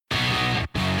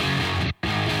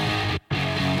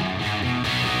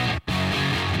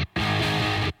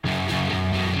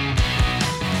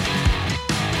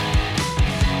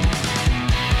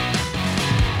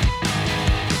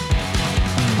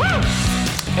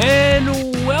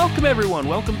Welcome, everyone.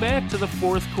 Welcome back to the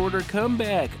fourth quarter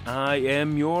comeback. I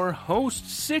am your host,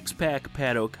 Six-Pack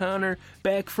Pat O'Connor,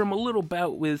 back from a little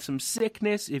bout with some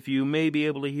sickness. If you may be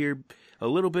able to hear a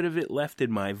little bit of it left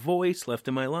in my voice, left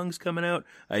in my lungs coming out,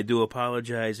 I do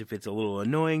apologize if it's a little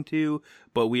annoying to you,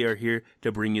 but we are here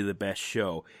to bring you the best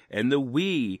show. And the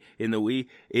we in the we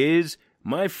is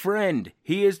my friend.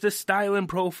 He is the stylin'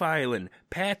 profilin',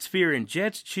 Pat's fearing,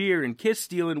 Jets cheering, kiss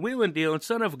stealing, wheelin' dealing,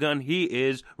 son of a gun. He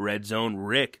is Red Zone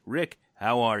Rick. Rick,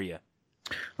 how are you?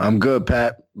 I'm good,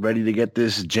 Pat. Ready to get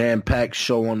this jam-packed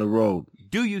show on the road.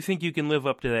 Do you think you can live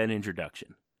up to that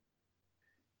introduction?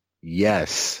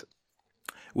 Yes.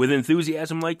 With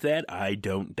enthusiasm like that, I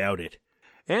don't doubt it.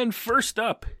 And first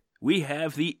up, we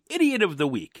have the Idiot of the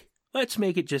Week. Let's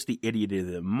make it just the Idiot of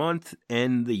the Month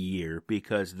and the year,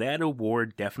 because that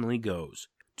award definitely goes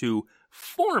to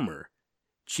former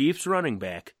Chiefs running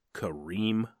back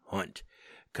Kareem Hunt.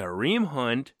 Kareem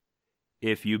Hunt,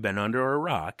 if you've been under a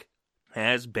rock,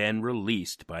 has been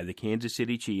released by the Kansas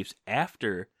City Chiefs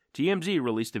after TMZ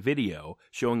released a video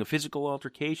showing a physical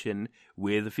altercation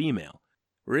with a female.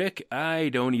 Rick, I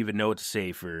don't even know what to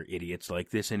say for idiots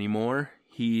like this anymore.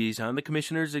 He's on the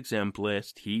commissioner's exempt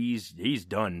list. He's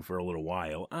done for a little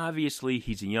while. Obviously,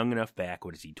 he's a young enough back.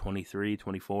 What is he, 23,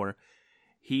 24?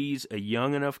 He's a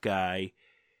young enough guy,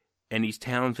 and he's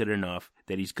talented enough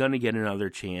that he's going to get another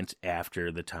chance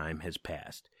after the time has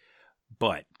passed.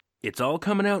 But it's all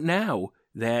coming out now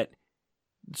that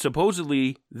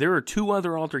supposedly there are two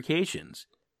other altercations.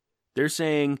 They're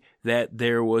saying that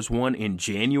there was one in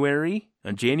January,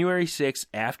 on January 6th,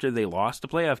 after they lost the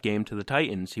playoff game to the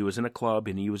Titans. He was in a club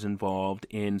and he was involved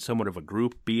in somewhat of a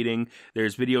group beating.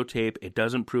 There's videotape. It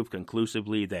doesn't prove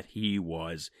conclusively that he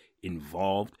was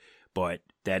involved, but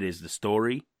that is the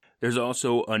story. There's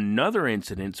also another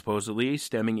incident supposedly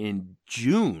stemming in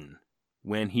June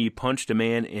when he punched a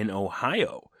man in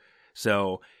Ohio.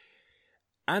 So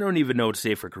I don't even know what to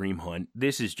say for Kareem Hunt.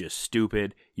 This is just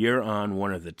stupid. You're on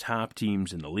one of the top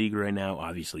teams in the league right now.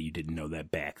 Obviously, you didn't know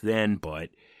that back then,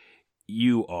 but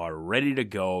you are ready to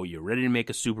go. You're ready to make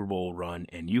a Super Bowl run,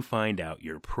 and you find out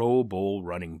your Pro Bowl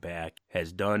running back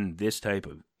has done this type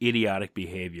of idiotic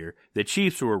behavior. The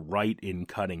Chiefs were right in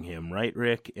cutting him, right,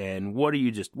 Rick? And what do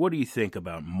you think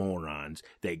about morons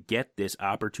that get this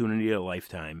opportunity of a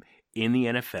lifetime in the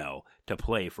NFL to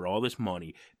play for all this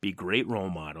money, be great role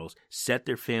models, set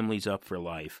their families up for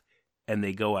life, and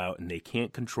they go out and they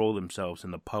can't control themselves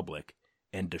in the public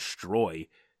and destroy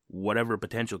whatever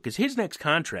potential? Because his next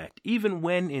contract, even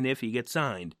when and if he gets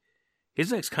signed,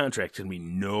 his next contract's going to be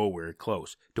nowhere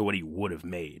close to what he would have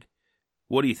made.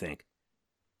 What do you think?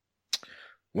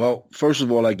 Well, first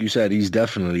of all, like you said, he's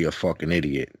definitely a fucking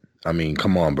idiot. I mean,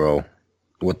 come on, bro.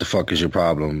 What the fuck is your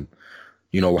problem?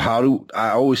 You know,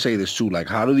 I always say this too, like,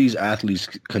 how do these athletes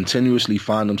continuously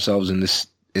find themselves in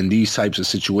these types of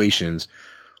situations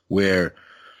where,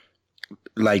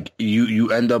 like,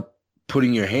 you end up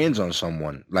putting your hands on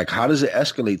someone? Like, how does it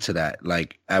escalate to that?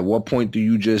 Like, at what point do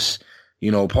you just,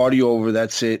 party over,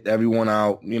 that's it, everyone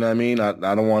out, you know what I mean?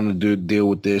 I don't want to deal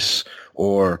with this.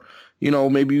 Or,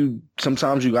 maybe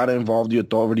sometimes you got to involve the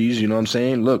authorities, you know what I'm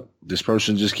saying? Look, this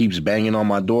person just keeps banging on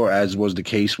my door, as was the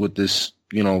case with this,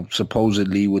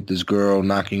 supposedly with this girl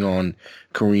knocking on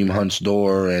Kareem Hunt's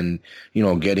door and,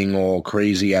 getting all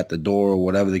crazy at the door or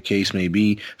whatever the case may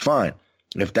be. Fine.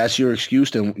 If that's your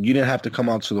excuse, then you didn't have to come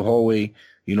out to the hallway.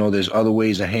 There's other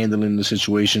ways of handling the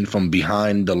situation from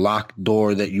behind the locked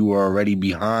door that you were already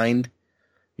behind.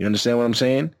 You understand what I'm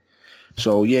saying?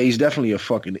 So, yeah, he's definitely a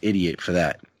fucking idiot for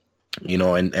that.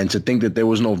 And to think that there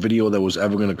was no video that was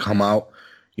ever going to come out.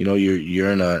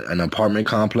 You're in an apartment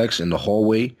complex in the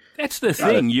hallway. That's the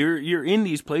thing. You're in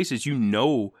these places.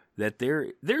 That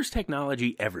there's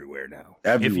technology everywhere now.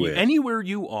 Everywhere. Anywhere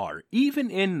you are, even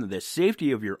in the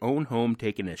safety of your own home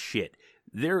taking a shit,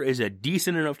 there is a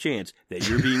decent enough chance that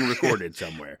you're being recorded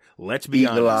somewhere. Let's be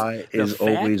honest. Eagle eye is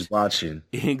always watching.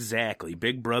 Exactly.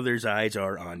 Big Brother's eyes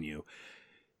are on you.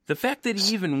 The fact that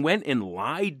he even went and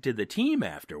lied to the team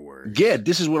afterwards. Yeah,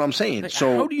 this is what I'm saying. Like,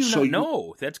 so how do you not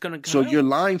know that's going to come So out? You're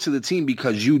lying to the team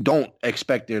because you don't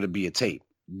expect there to be a tape.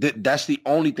 That's the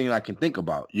only thing I can think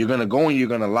about. You're going to go and you're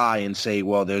going to lie and say,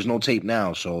 well, there's no tape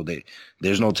now, so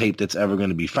there's no tape that's ever going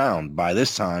to be found by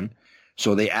this time.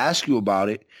 So they ask you about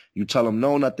it. You tell them,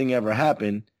 no, nothing ever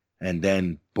happened. And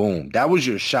then, boom. That was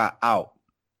your shot out,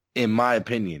 in my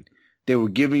opinion. They were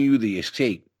giving you the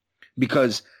escape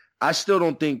because I still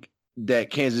don't think that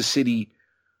Kansas City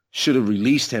should have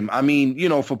released him. I mean,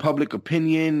 for public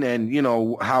opinion and,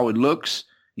 how it looks.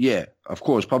 Yeah, of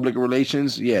course. Public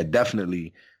relations. Yeah,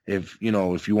 definitely. If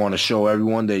you want to show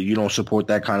everyone that you don't support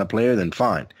that kind of player, then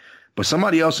fine. but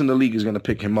somebody else in the league is going to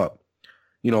pick him up.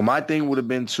 My thing would have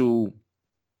been to,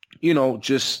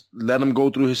 just let him go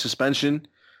through his suspension,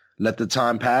 let the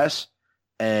time pass,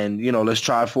 and, let's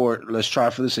try for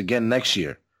this again next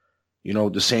year.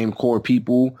 The same core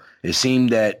people. It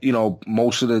seemed that,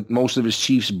 most of his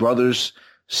Chiefs brothers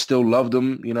still loved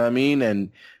him, you know what I mean?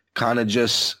 And kind of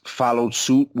just followed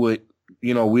suit with,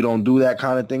 we don't do that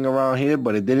kind of thing around here,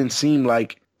 but it didn't seem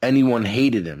like anyone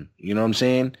hated him. You know what I'm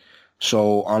saying?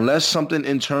 So unless something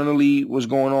internally was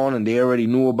going on and they already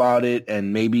knew about it,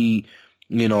 and maybe,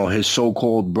 his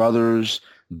so-called brothers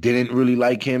didn't really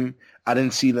like him, I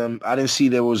didn't see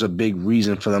there was a big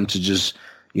reason for them to just,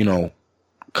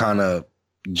 kind of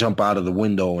jump out of the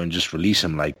window and just release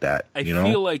him like that. I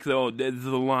feel like, though, the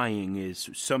lying is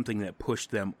something that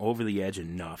pushed them over the edge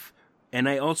enough. And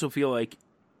I also feel like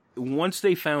once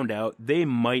they found out, they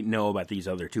might know about these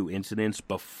other two incidents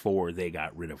before they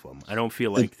got rid of them. I don't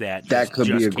feel like that just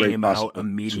came out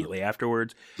immediately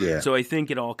afterwards. Yeah. So I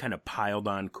think it all kind of piled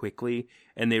on quickly,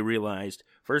 and they realized,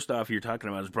 first off, you're talking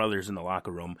about his brothers in the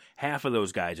locker room. Half of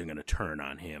those guys are going to turn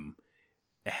on him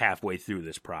halfway through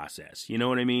this process. You know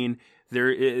what I mean?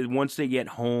 Once they get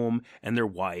home and their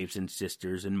wives and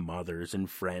sisters and mothers and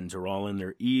friends are all in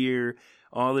their ear,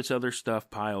 all this other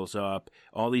stuff piles up,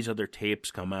 all these other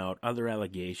tapes come out, other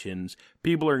allegations,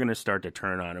 people are going to start to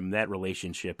turn on him. That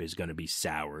relationship is going to be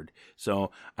soured.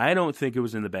 So I don't think it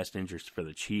was in the best interest for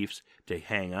the Chiefs to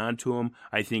hang on to him.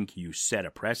 I think you set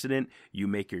a precedent. You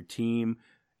make your team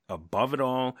above it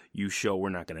all. You show we're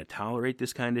not going to tolerate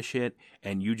this kind of shit,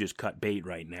 and you just cut bait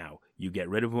right now. You get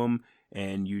rid of him,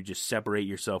 and you just separate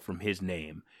yourself from his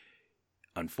name.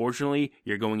 Unfortunately,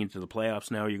 you're going into the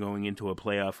playoffs now. You're going into a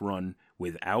playoff run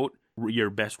without your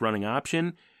best running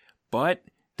option, but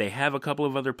they have a couple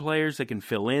of other players that can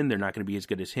fill in. They're not going to be as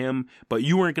good as him, but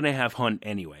you weren't going to have Hunt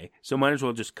anyway, so might as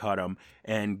well just cut him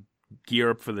and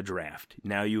gear up for the draft.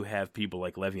 Now you have people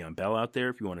like Le'Veon Bell out there.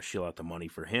 If you want to shill out the money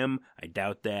for him, I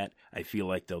doubt that. I feel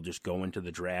like they'll just go into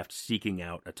the draft seeking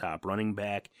out a top running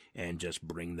back and just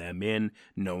bring them in,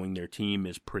 knowing their team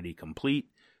is pretty complete.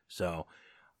 So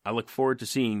I look forward to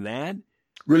seeing that.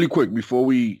 Really quick, before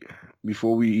we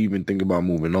even think about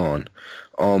moving on,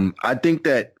 I think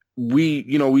that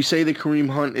we say that Kareem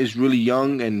Hunt is really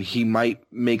young and he might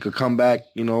make a comeback,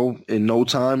 in no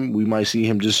time. We might see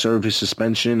him just serve his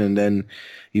suspension and then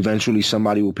eventually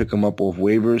somebody will pick him up off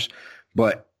waivers.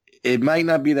 But it might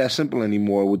not be that simple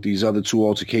anymore with these other two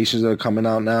altercations that are coming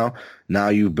out now. Now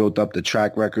you've built up the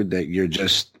track record that you're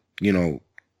just,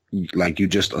 like you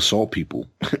just assault people,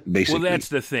 basically. Well, that's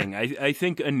the thing. I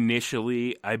think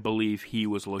initially, I believe he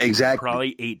was looking for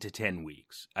probably 8 to 10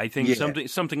 weeks. I think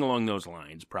something along those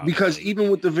lines, probably. Because even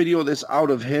with the video that's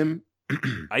out of him,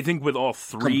 I think with all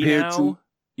three now,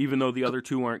 even though the other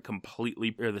two aren't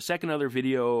completely, or the second other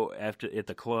video at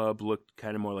the club looked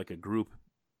kind of more like a group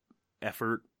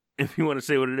effort, if you want to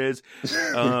say what it is.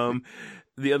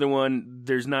 The other one,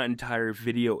 there's not entire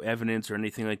video evidence or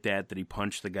anything like that he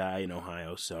punched the guy in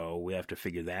Ohio, so we have to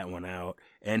figure that one out.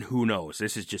 And who knows?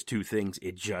 This is just two things.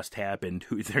 It just happened.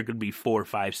 There could be 4,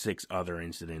 5, 6 other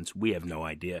incidents. We have no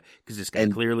idea, because this guy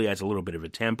clearly has a little bit of a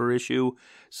temper issue.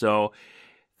 So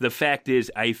the fact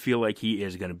is, I feel like he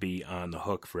is going to be on the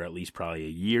hook for at least probably a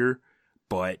year.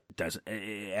 But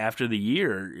after the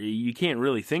year, you can't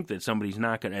really think that somebody's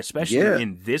not going to, especially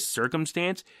in this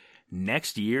circumstance.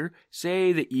 Next year,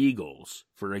 say the Eagles,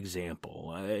 for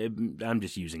example, I'm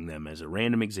just using them as a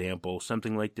random example,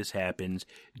 something like this happens,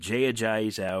 Jay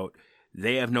Ajayi's out,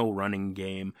 they have no running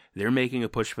game, they're making a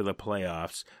push for the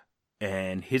playoffs,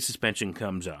 and his suspension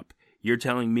comes up. You're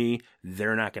telling me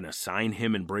they're not going to sign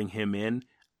him and bring him in?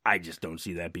 I just don't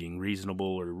see that being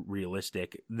reasonable or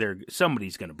realistic.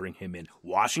 Somebody's going to bring him in.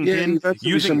 Washington?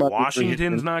 You think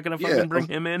Washington's not going to fucking bring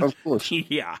him in? Of course.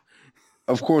 Yeah.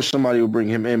 Of course somebody will bring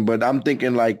him in, but I'm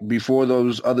thinking like before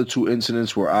those other two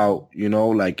incidents were out,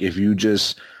 like if you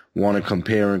just want to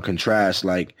compare and contrast,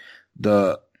 like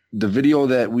the video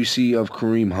that we see of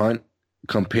Kareem Hunt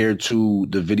compared to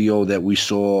the video that we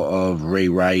saw of Ray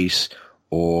Rice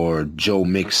or Joe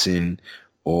Mixon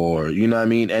or,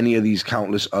 any of these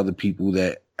countless other people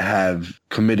that have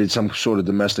committed some sort of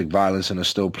domestic violence and are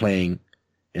still playing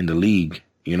in the league.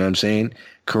 You know what I'm saying?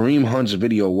 Kareem Hunt's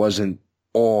video wasn't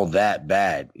all that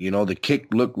bad. The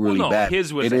kick looked really bad.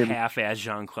 His was a half-ass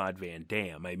Jean-Claude Van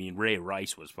Damme. I mean, Ray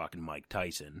Rice was fucking Mike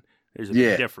Tyson. There's a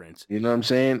big difference. You know what I'm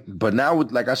saying? But now,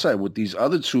 like I said, with these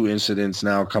other two incidents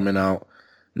now coming out,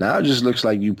 now it just looks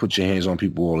like you put your hands on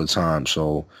people all the time.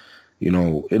 So,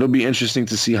 it'll be interesting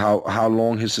to see how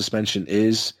long his suspension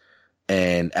is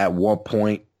and at what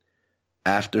point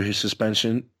after his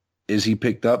suspension is he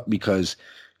picked up, because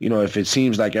if it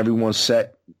seems like everyone's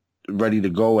set, ready to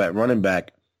go at running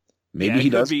back, maybe he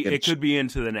does. It could be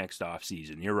into the next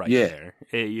offseason. You're right there.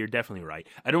 You're definitely right.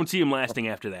 I don't see him lasting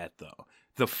after that, though.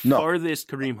 The farthest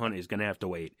Kareem Hunt is going to have to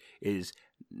wait is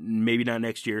maybe not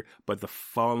next year, but the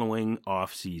following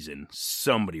offseason.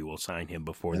 Somebody will sign him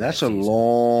before that season. That's a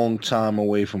long time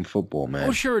away from football, man.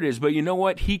 Oh, sure it is, but you know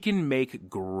what? He can make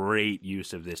great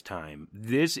use of this time.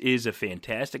 This is a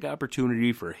fantastic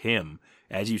opportunity for him.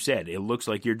 As you said, it looks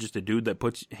like you're just a dude that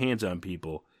puts hands on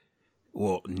people.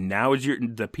 Well, now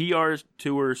the PR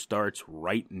tour starts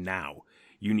right now.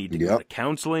 You need to go to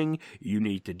counseling. You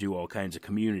need to do all kinds of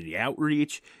community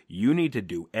outreach. You need to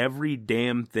do every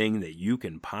damn thing that you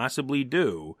can possibly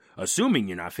do, assuming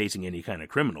you're not facing any kind of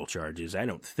criminal charges. I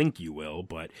don't think you will,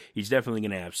 but he's definitely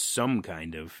going to have some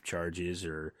kind of charges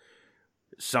or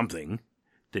something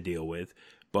to deal with.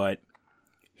 But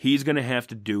he's going to have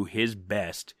to do his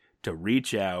best to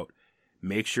reach out,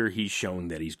 make sure he's showing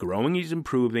that he's growing, he's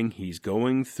improving, he's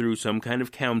going through some kind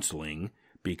of counseling,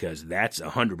 because that's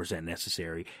 100%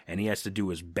 necessary, and he has to do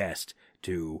his best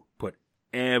to put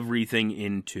everything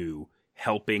into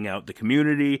helping out the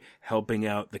community, helping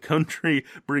out the country,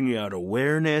 bringing out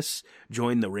awareness,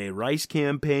 join the Ray Rice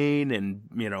campaign, and,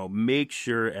 make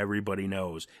sure everybody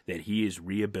knows that he is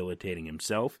rehabilitating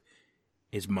himself,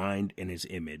 his mind, and his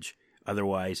image.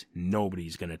 Otherwise,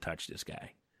 nobody's going to touch this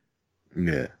guy.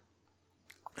 Yeah.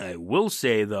 I will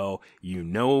say, though,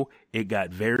 it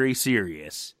got very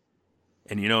serious.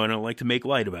 And I don't like to make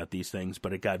light about these things,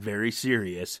 but it got very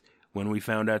serious when we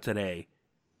found out today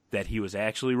that he was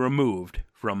actually removed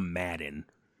from Madden.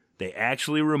 They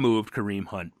actually removed Kareem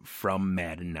Hunt from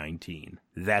Madden 19.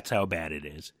 That's how bad it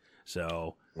is.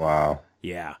 So, wow.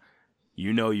 Yeah.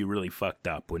 You really fucked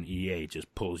up when EA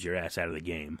just pulls your ass out of the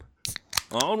game.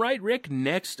 All right, Rick,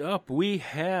 next up we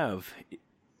have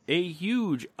a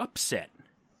huge upset.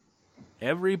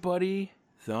 Everybody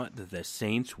thought that the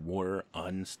Saints were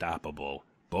unstoppable,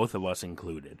 both of us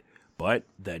included. But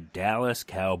the Dallas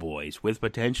Cowboys, with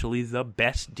potentially the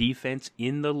best defense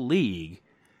in the league,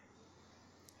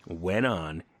 went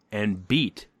on and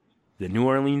beat the New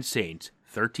Orleans Saints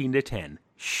 13-10,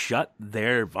 shut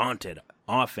their vaunted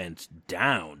offense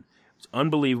down. It's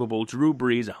unbelievable. Drew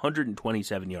Brees,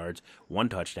 127 yards, 1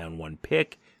 touchdown, 1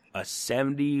 pick, a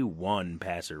 71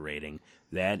 passer rating.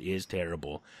 That is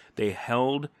terrible. They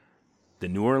held the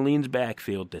New Orleans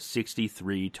backfield to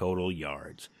 63 total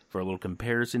yards. For a little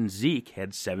comparison, Zeke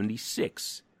had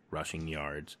 76 rushing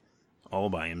yards all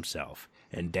by himself.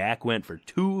 And Dak went for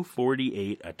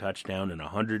 248, a touchdown, and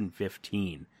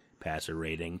 115 passer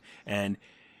rating. And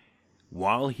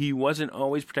while he wasn't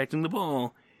always protecting the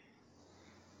ball,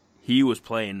 he was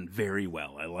playing very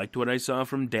well. I liked what I saw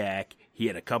from Dak. He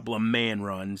had a couple of man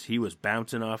runs. He was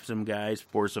bouncing off some guys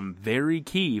for some very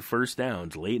key first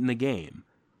downs late in the game.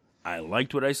 I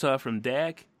liked what I saw from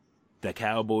Dak. The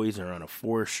Cowboys are on a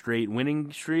 4 straight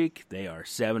winning streak. They are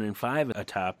 7-5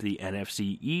 atop the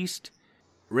NFC East.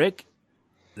 Rick,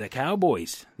 the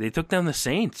Cowboys, they took down the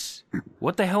Saints.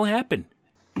 What the hell happened?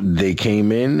 They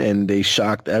came in and they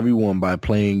shocked everyone by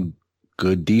playing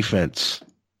good defense.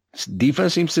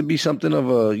 Defense seems to be something of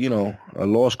a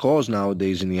lost cause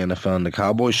nowadays in the NFL. And the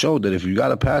Cowboys showed that if you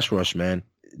got a pass rush, man,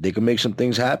 they can make some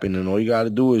things happen. And all you got to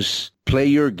do is play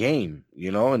your game,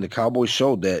 And the Cowboys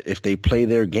showed that if they play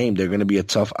their game, they're going to be a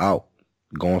tough out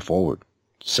going forward.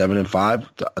 7-5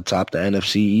 atop the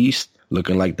NFC East,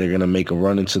 looking like they're going to make a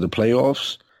run into the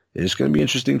playoffs. It's going to be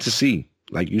interesting to see.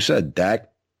 Like you said,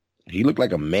 Dak, he looked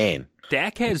like a man.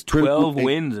 Dak has 12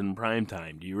 wins in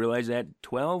primetime. Do you realize that?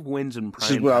 12 wins in primetime.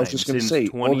 This is what I was just going to say.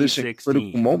 All this in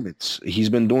critical moments. He's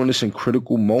been doing this in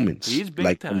critical moments. He's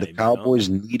big time. When the Cowboys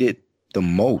need it the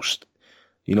most.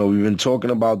 We've been talking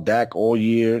about Dak all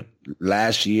year,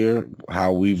 last year,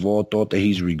 how we've all thought that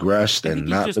he's regressed. I think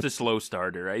he's just a slow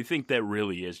starter. I think that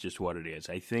really is just what it is.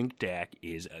 I think Dak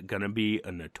is going to be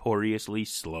a notoriously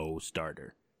slow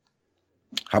starter.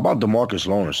 How about DeMarcus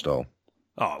Lawrence, though?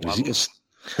 Oh,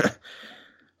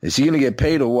 is he going to get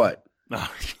paid or what?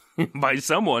 By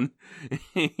someone.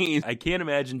 I can't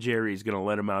imagine Jerry's going to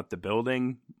let him out the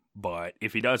building, but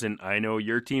if he doesn't, I know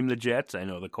your team, the Jets, I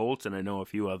know the Colts, and I know a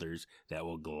few others that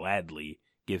will gladly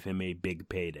give him a big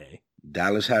payday.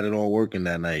 Dallas had it all working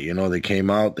that night. They came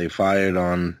out, they fired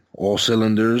on all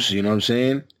cylinders, you know what I'm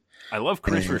saying? I love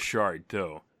Chris Richard,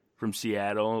 too, from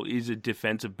Seattle. He's a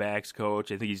defensive backs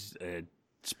coach. I think he's a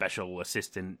special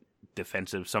assistant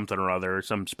defensive something or other,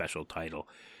 some special title.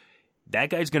 That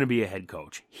guy's going to be a head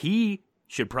coach. He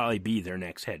should probably be their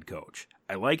next head coach.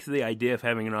 I like the idea of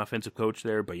having an offensive coach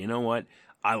there, but you know what?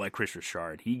 I like Chris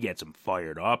Richard. He gets him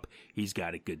fired up. He's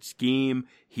got a good scheme.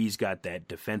 He's got that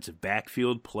defensive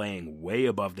backfield playing way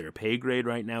above their pay grade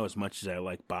right now. As much as I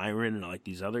like Byron and I like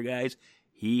these other guys,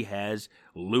 he has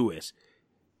Lewis.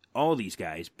 All these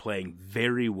guys playing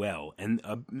very well. And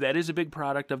that is a big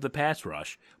product of the pass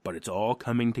rush, but it's all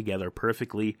coming together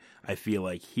perfectly. I feel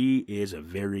like he is a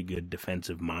very good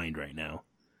defensive mind right now.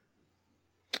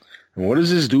 And what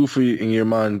does this do for you in your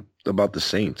mind about the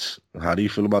Saints? How do you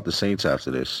feel about the Saints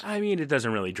after this? I mean, it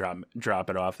doesn't really drop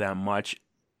it off that much.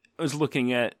 I was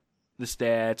looking at the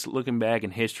stats, looking back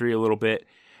in history a little bit,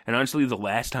 and honestly, the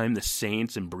last time the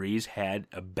Saints and Breeze had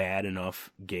a bad enough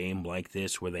game like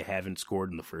this where they haven't scored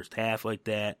in the first half like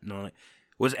that and all that,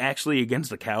 was actually against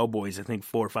the Cowboys, I think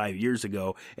 4 or 5 years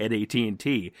ago at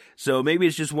AT&T. So maybe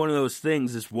it's just one of those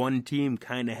things. This one team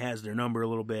kind of has their number a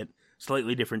little bit.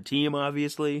 Slightly different team,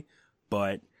 obviously,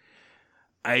 but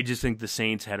I just think the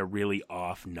Saints had a really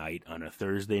off night on a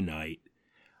Thursday night.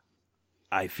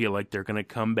 I feel like they're going to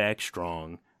come back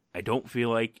strong. I don't feel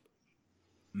like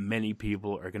many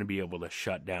people are going to be able to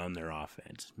shut down their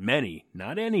offense. Many,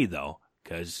 not any though,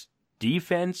 because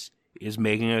defense is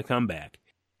making a comeback.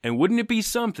 And wouldn't it be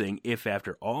something if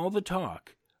after all the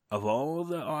talk of all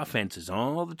the offenses,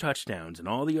 all the touchdowns, and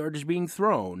all the yardage being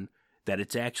thrown, that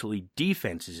it's actually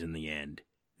defenses in the end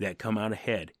that come out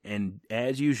ahead. And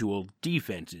as usual,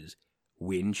 defenses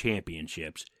win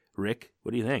championships. Rick,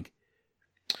 what do you think?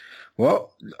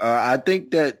 Well, I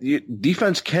think that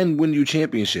defense can win you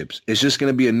championships. It's just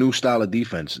going to be a new style of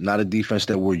defense, not a defense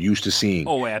that we're used to seeing.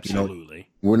 Oh, absolutely.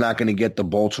 We're not going to get the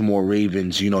Baltimore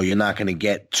Ravens. You're not going to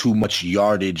get too much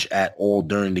yardage at all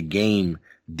during the game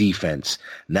defense.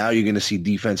 Now you're going to see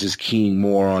defenses keying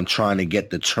more on trying to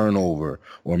get the turnover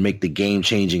or make the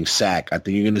game-changing sack. I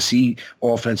think you're going to see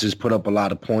offenses put up a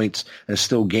lot of points and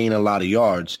still gain a lot of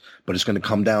yards, but it's going to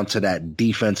come down to that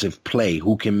defensive play.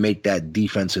 Who can make that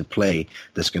defensive play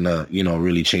that's going to,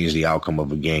 really change the outcome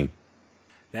of a game?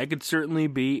 That could certainly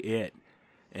be it.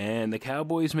 And the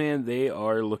Cowboys, man, they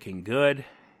are looking good.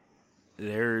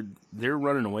 They're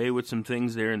running away with some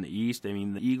things there in the East. I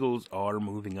mean, the Eagles are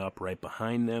moving up right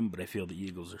behind them, but I feel the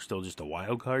Eagles are still just a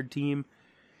wild card team.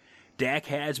 Dak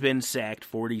has been sacked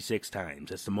 46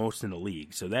 times. That's the most in the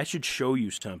league. So that should show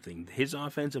you something. His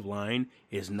offensive line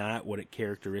is not what it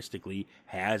characteristically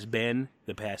has been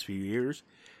the past few years.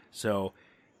 So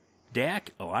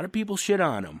Dak, a lot of people shit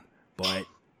on him, but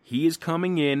he is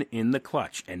coming in the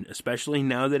clutch, and especially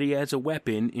now that he has a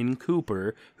weapon in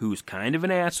Cooper, who's kind of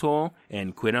an asshole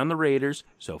and quit on the Raiders,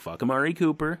 so fuck Amari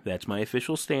Cooper. That's my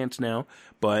official stance now.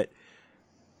 But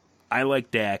I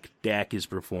like Dak. Dak is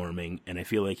performing, and I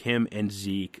feel like him and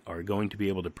Zeke are going to be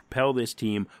able to propel this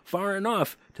team far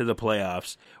enough to the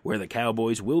playoffs where the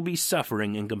Cowboys will be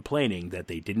suffering and complaining that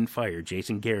they didn't fire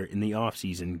Jason Garrett in the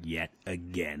offseason yet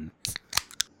again.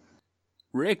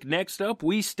 Rick, next up,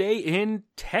 we stay in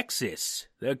Texas,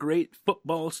 the great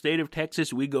football state of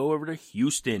Texas. We go over to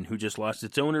Houston, who just lost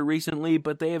its owner recently,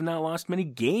 but they have not lost many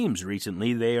games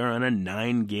recently. They are on a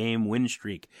 9-game win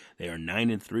streak. They are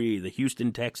 9-3, the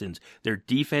Houston Texans. Their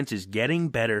defense is getting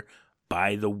better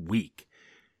by the week.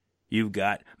 You've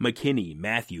got McKinney,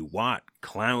 Matthew, Watt,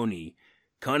 Clowney,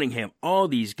 Cunningham, all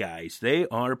these guys. They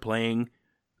are playing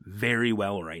very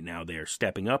well right now. They are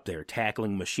stepping up. They are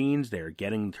tackling machines. They are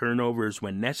getting turnovers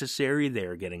when necessary. They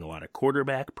are getting a lot of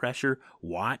quarterback pressure.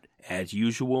 Watt, as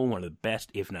usual, one of the best,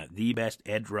 if not the best,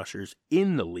 edge rushers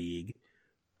in the league.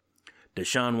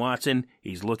 Deshaun Watson,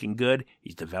 he's looking good.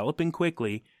 He's developing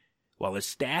quickly. While his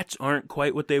stats aren't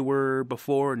quite what they were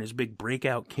before in his big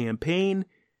breakout campaign,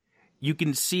 you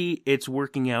can see it's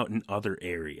working out in other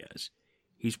areas.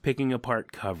 He's picking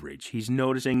apart coverage. He's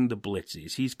noticing the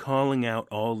blitzes. He's calling out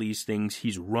all these things.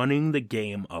 He's running the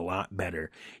game a lot better.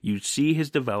 You see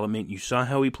his development. You saw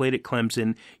how he played at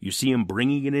Clemson. You see him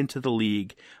bringing it into the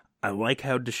league. I like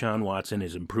how Deshaun Watson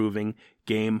is improving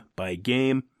game by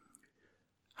game.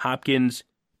 Hopkins,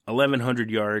 1,100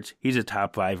 yards. He's a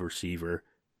top 5 receiver.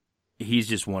 He's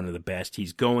just one of the best.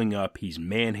 He's going up. He's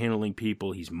manhandling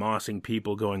people. He's mossing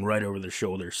people, going right over their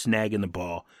shoulder, snagging the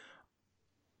ball.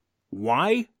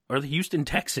 Why are the Houston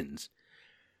Texans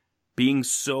being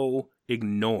so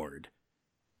ignored?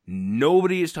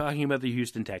 Nobody is talking about the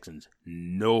Houston Texans.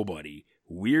 Nobody.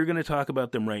 We're going to talk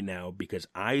about them right now because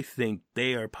I think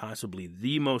they are possibly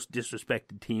the most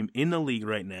disrespected team in the league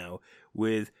right now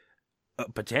with a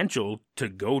potential to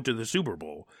go to the Super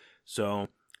Bowl. So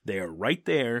they are right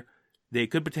there. They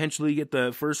could potentially get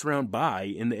the first round bye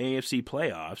in the AFC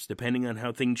playoffs, depending on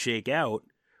how things shake out.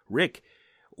 Rick,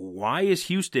 why is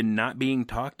Houston not being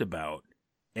talked about?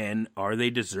 And are they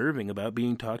deserving about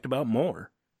being talked about more?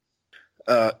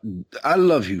 I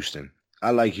love Houston.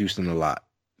 I like Houston a lot.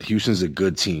 Houston's a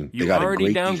good team. You they got already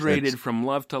a great downgraded defense. from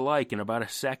love to like in about a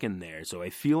second there, so I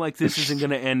feel like this isn't going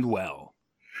to end well.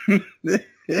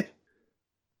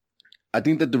 I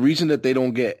think that the reason that they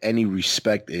don't get any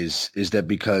respect is that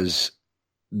because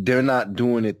they're not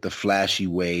doing it the flashy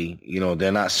way. You know,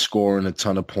 they're not scoring a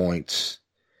ton of points.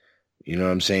 You know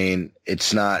what I'm saying?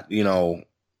 It's not,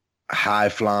 high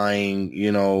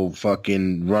flying,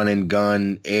 fucking run and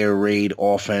gun, air raid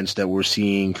offense that we're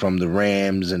seeing from the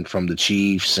Rams and from the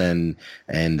Chiefs and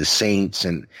the Saints.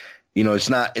 And, it's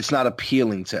not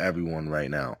appealing to everyone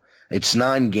right now. It's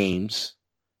 9 games.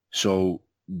 So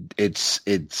it's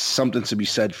something to be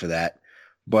said for that.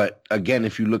 But again,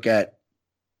 if you look at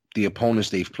the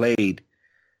opponents they've played,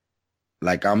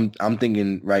 like I'm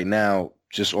thinking right now,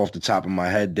 just off the top of my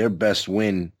head, their best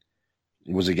win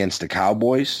was against the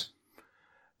Cowboys.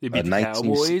 They beat the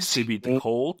Cowboys. They beat the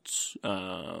Colts.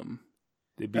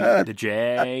 They beat the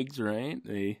Jags,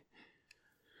 right?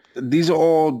 These are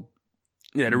all.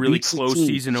 They had a really close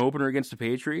season opener against the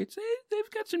Patriots.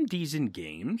 They've got some decent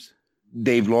games.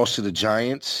 They've lost to the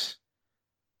Giants.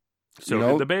 So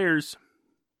did the Bears.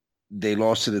 They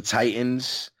lost to the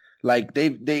Titans. Like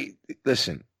they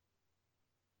listen.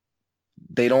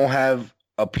 They don't have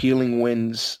appealing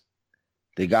wins.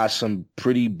 They got some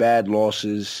pretty bad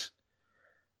losses.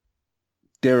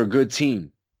 They're a good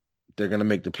team. They're going to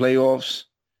make the playoffs.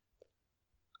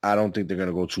 I don't think they're going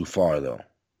to go too far, though.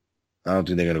 I don't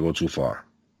think they're going to go too far.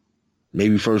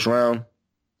 Maybe first round.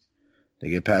 They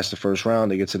get past the first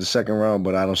round. They get to the second round,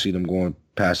 but I don't see them going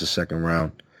past the second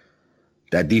round.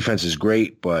 That defense is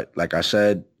great, but like I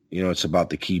said, it's about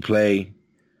the key play.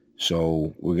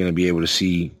 So we're going to be able to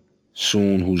see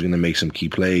soon who's going to make some key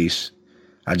plays.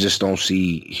 I just don't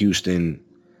see Houston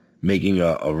making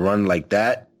a run like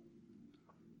that.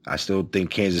 I still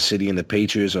think Kansas City and the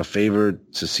Patriots are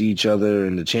favored to see each other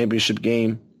in the championship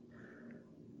game.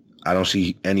 I don't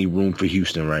see any room for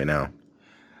Houston right now.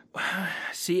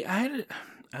 See, I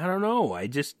don't know.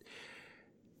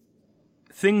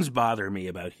 Things bother me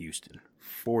about Houston,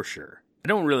 for sure. I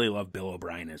don't really love Bill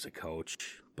O'Brien as a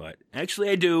coach, but actually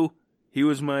I do. He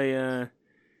was my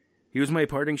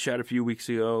parting shot a few weeks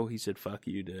ago. He said, fuck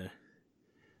you to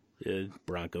the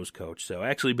Broncos coach. So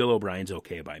actually Bill O'Brien's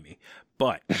okay by me.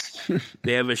 But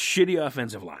they have a shitty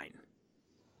offensive line.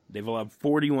 They've allowed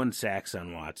 41 sacks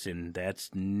on Watson. That's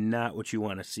not what you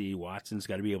want to see. Watson's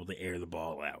got to be able to air the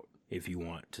ball out if you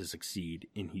want to succeed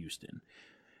in Houston.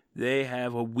 They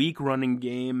have a weak running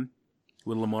game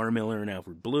with Lamar Miller and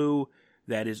Alfred Blue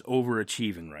that is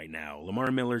overachieving right now.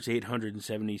 Lamar Miller's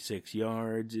 876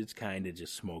 yards. It's kind of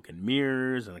just smoke and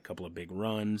mirrors and a couple of big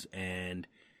runs. And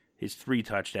his 3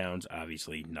 touchdowns,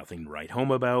 obviously nothing to write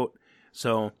home about.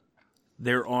 So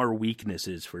there are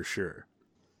weaknesses for sure.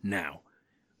 Now,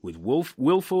 with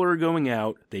Will Fuller going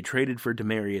out, they traded for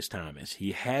Demaryius Thomas.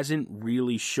 He hasn't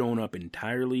really shown up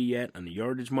entirely yet on the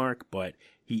yardage mark, but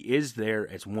he is there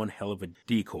as one hell of a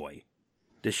decoy.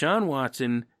 Deshaun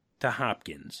Watson to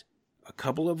Hopkins. A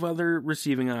couple of other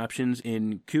receiving options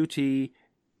in QT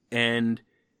and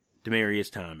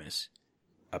Demaryius Thomas.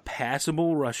 A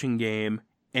passable rushing game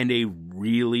and a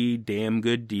really damn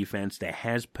good defense that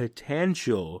has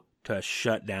potential to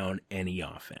shut down any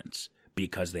offense.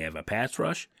 Because they have a pass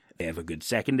rush, they have a good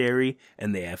secondary,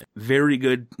 and they have very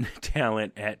good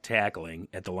talent at tackling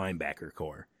at the linebacker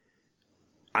core.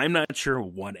 I'm not sure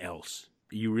what else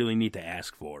you really need to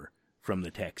ask for from the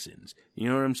Texans. You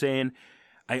know what I'm saying?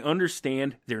 I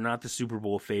understand they're not the Super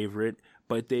Bowl favorite,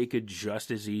 but they could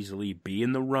just as easily be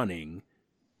in the running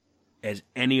as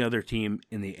any other team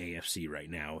in the AFC right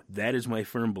now. That is my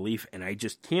firm belief, and I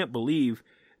just can't believe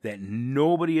that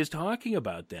nobody is talking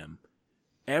about them.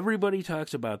 Everybody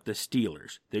talks about the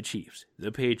Steelers, the Chiefs,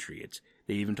 the Patriots.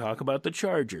 They even talk about the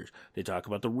Chargers. They talk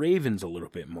about the Ravens a little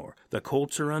bit more. The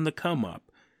Colts are on the come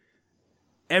up.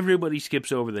 Everybody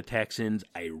skips over the Texans.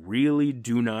 I really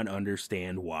do not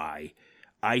understand why.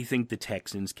 I think the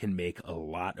Texans can make a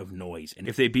lot of noise. And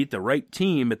if they beat the right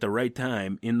team at the right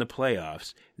time in the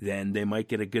playoffs, then they might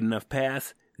get a good enough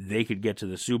path. They could get to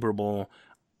the Super Bowl.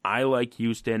 I like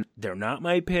Houston. They're not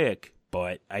my pick,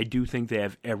 but I do think they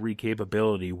have every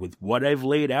capability. With what I've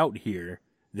laid out here,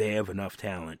 they have enough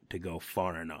talent to go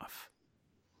far enough.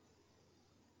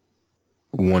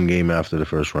 One game after the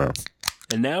first round.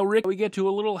 And now, Rick, we get to a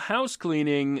little house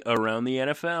cleaning around the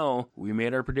NFL. We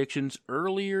made our predictions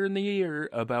earlier in the year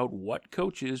about what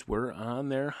coaches were on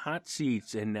their hot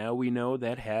seats, and now we know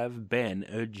that have been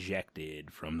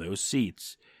ejected from those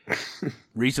seats.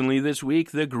 Recently this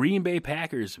week, the Green Bay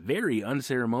Packers, very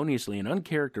unceremoniously and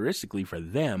uncharacteristically for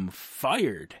them,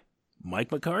 fired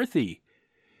Mike McCarthy.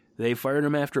 They fired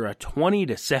him after a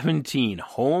 20-17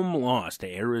 home loss to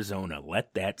Arizona.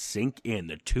 Let that sink in.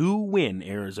 The 2-win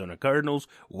Arizona Cardinals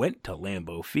went to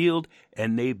Lambeau Field,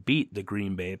 and they beat the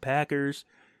Green Bay Packers.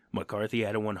 McCarthy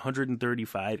had a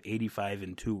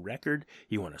 135-85-2 record.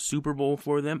 He won a Super Bowl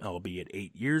for them, albeit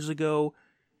 8 years ago.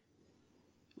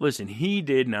 Listen, he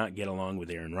did not get along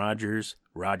with Aaron Rodgers.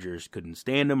 Rodgers couldn't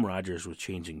stand him. Rodgers was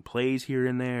changing plays here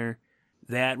and there.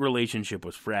 That relationship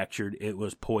was fractured. It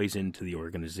was poison to the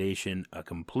organization. A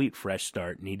complete fresh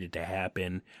start needed to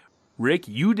happen. Rick,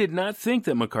 you did not think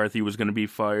that McCarthy was going to be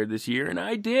fired this year, and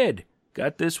I did.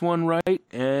 Got this one right.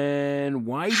 And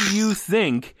why do you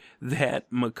think that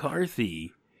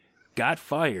McCarthy got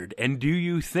fired? And do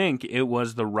you think it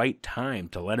was the right time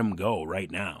to let him go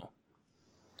right now?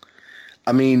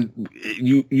 I mean,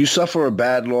 you suffer a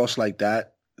bad loss like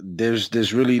that.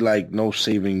 There's really like no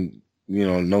saving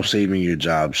your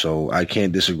job. So I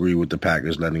can't disagree with the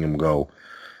Packers letting him go.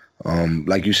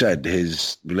 Like you said,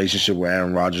 his relationship with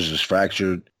Aaron Rodgers is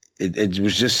fractured. It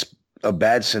was just a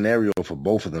bad scenario for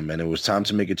both of them, and it was time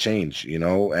to make a change.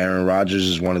 Aaron Rodgers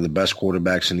is one of the best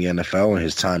quarterbacks in the NFL, and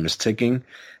his time is ticking.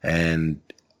 And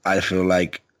I feel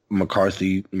like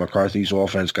McCarthy's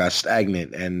offense got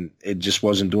stagnant, and it just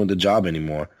wasn't doing the job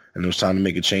anymore, and it was time to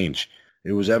make a change.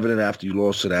 It was evident after you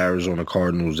lost to the Arizona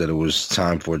Cardinals that it was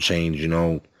time for a change.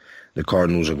 The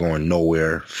Cardinals are going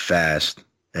nowhere fast,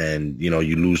 and,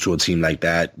 you lose to a team like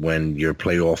that when your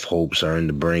playoff hopes are in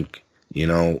the brink.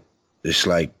 It's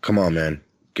like, come on, man,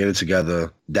 get it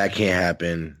together. That can't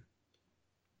happen.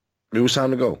 It was time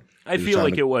to go. I feel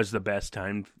like it was the best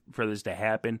time for this to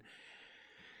happen.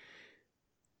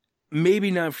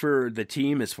 Maybe not for the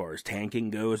team as far as tanking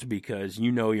goes, because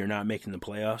you're not making the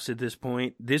playoffs at this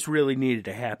point. This really needed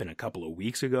to happen a couple of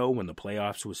weeks ago when the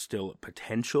playoffs was still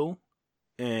potential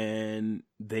and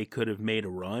they could have made a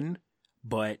run,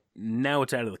 but now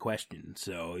it's out of the question.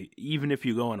 So even if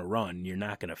you go on a run, you're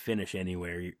not going to finish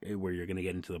anywhere where you're going to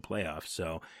get into the playoffs.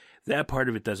 So that part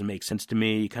of it doesn't make sense to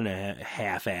me. You kind of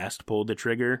half-assed pulled the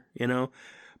trigger,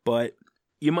 but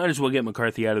you might as well get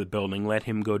McCarthy out of the building, let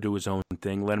him go do his own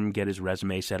thing, let him get his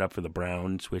resume set up for the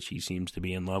Browns, which he seems to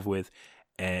be in love with,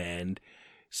 and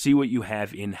see what you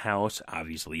have in-house.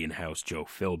 Obviously, in-house Joe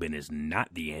Philbin is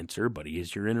not the answer, but he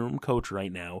is your interim coach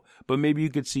right now. But maybe you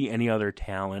could see any other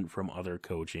talent from other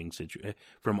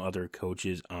from other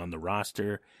coaches on the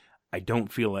roster. I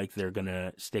don't feel like they're going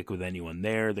to stick with anyone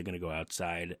there. They're going to go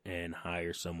outside and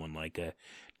hire someone like a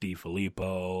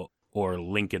DiFilippo or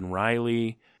Lincoln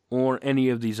Riley, or any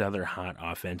of these other hot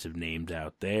offensive names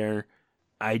out there.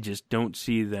 I just don't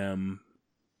see them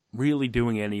really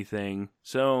doing anything.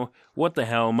 So, what the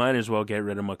hell, might as well get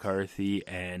rid of McCarthy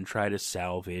and try to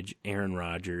salvage Aaron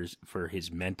Rodgers for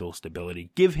his mental stability.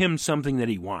 Give him something that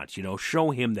he wants,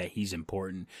 show him that he's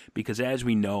important. Because as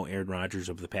we know, Aaron Rodgers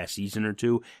over the past season or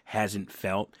two hasn't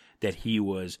felt that he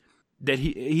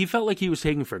felt like he was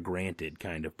taken for granted,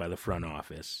 kind of, by the front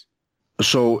office.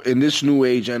 So in this new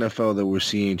age NFL that we're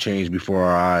seeing change before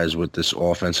our eyes with this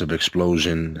offensive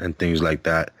explosion and things like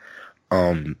that,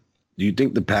 do you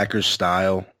think the Packers'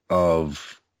 style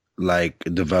of like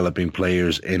developing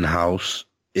players in-house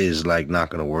is like not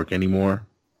going to work anymore?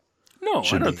 No,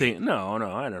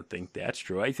 I don't think that's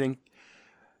true. I think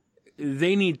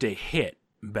they need to hit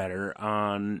better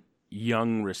on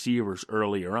young receivers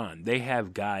earlier on. They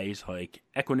have guys like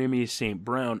Equanimeous St.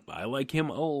 Brown. I like him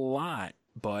a lot,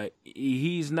 but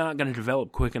he's not going to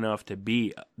develop quick enough to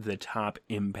be the top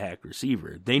impact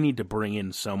receiver. They need to bring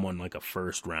in someone like a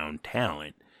first-round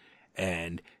talent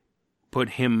and put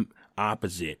him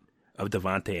opposite of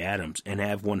Devontae Adams and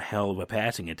have one hell of a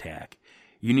passing attack.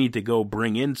 You need to go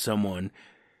bring in someone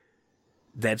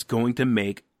that's going to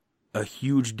make a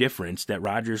huge difference, that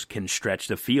Rodgers can stretch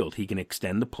the field. He can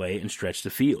extend the play and stretch the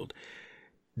field.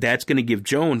 That's going to give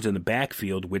Jones in the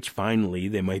backfield, which finally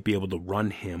they might be able to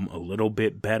run him a little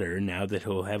bit better now that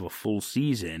he'll have a full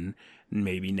season,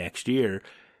 maybe next year.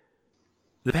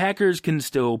 The Packers can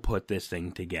still put this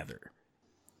thing together.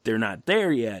 They're not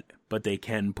there yet, but they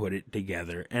can put it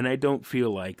together. And I don't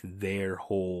feel like their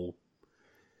whole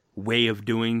way of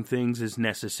doing things is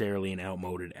necessarily an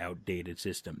outdated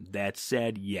system. That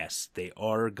said, yes, they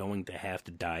are going to have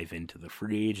to dive into the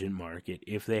free agent market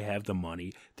if they have the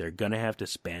money. They're going to have to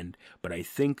spend, but I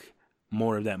think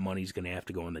more of that money is going to have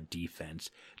to go on the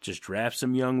defense. Just draft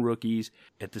some young rookies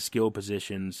at the skill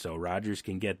positions so Rodgers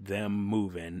can get them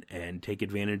moving and take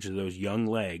advantage of those young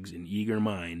legs and eager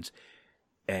minds,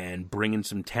 and bring in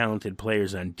some talented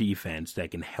players on defense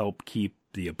that can help keep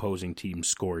the opposing team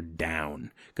score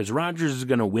down. Because Rodgers is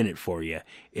going to win it for you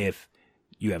if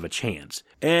you have a chance.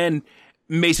 And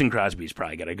Mason Crosby's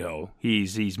probably got to go.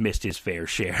 He's missed his fair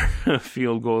share of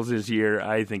field goals this year.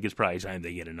 I think it's probably time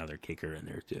they get another kicker in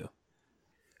there, too.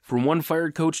 From one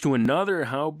fired coach to another,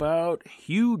 how about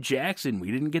Hugh Jackson?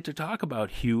 We didn't get to talk about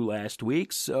Hugh last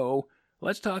week, so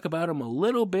let's talk about him a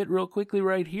little bit real quickly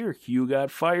right here. Hugh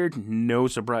got fired. No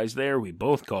surprise there. We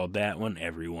both called that one.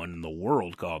 Everyone in the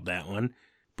world called that one.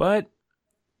 But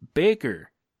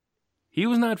Baker, he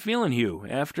was not feeling Hugh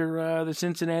after the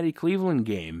Cincinnati-Cleveland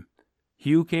game.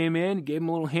 Hugh came in, gave him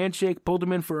a little handshake, pulled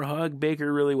him in for a hug.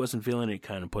 Baker really wasn't feeling it,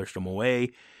 kind of pushed him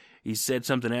away. He said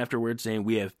something afterwards saying,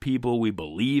 we have people we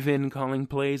believe in calling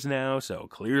plays now, so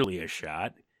clearly a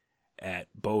shot at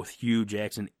both Hugh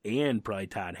Jackson and probably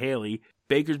Todd Haley.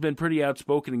 Baker's been pretty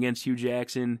outspoken against Hugh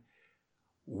Jackson.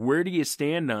 Where do you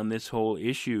stand on this whole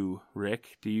issue,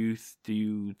 Rick? Do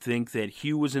you think that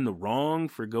Hugh was in the wrong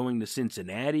for going to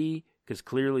Cincinnati? Because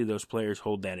clearly those players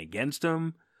hold that against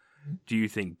him. Do you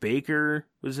think Baker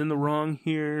was in the wrong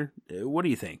here? What do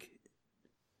you think?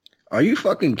 Are you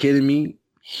fucking kidding me?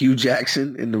 Hugh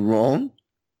Jackson in the wrong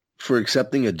for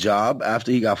accepting a job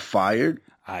after he got fired?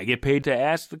 I get paid to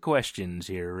ask the questions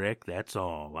here, Rick. That's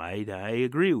all. I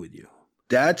agree with you.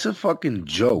 That's a fucking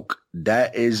joke.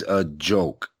 That is a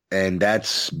joke. And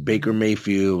that's Baker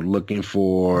Mayfield looking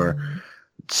for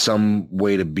some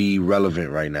way to be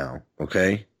relevant right now,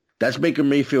 okay? That's Baker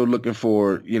Mayfield looking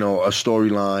for, a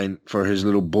storyline for his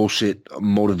little bullshit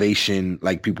motivation,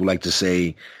 like people like to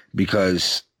say,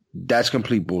 because that's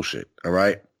complete bullshit, all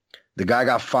right? The guy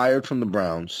got fired from the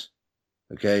Browns,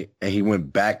 okay? And he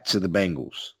went back to the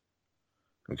Bengals,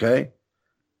 okay?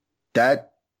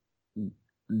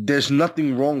 There's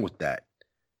nothing wrong with that.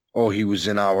 Oh, he was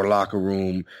in our locker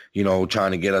room,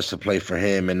 trying to get us to play for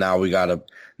him, and now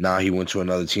he went to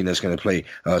another team that's going to play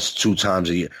us 2 times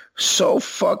a year. So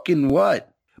fucking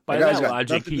what? By that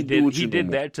logic, he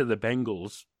did that to the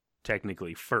Bengals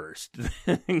technically first.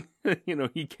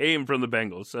 He came from the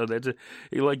Bengals, so that's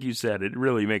like you said, it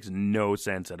really makes no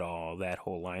sense at all, that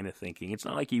whole line of thinking. It's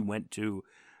not like he went to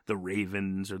the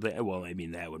Ravens or that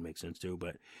would make sense too,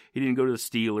 but he didn't go to the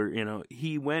Steelers.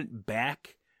 He went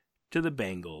back to the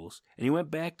Bengals, and he went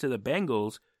back to the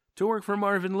Bengals to work for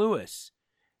Marvin Lewis.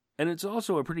 And it's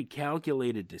also a pretty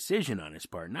calculated decision on his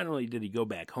part. Not only did he go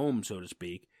back home, so to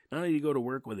speak, not only did he go to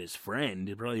work with his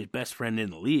friend, probably his best friend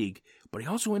in the league, but he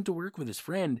also went to work with his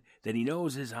friend that he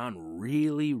knows is on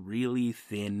really, really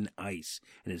thin ice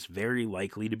and is very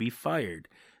likely to be fired.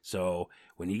 So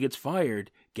when he gets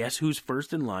fired, guess who's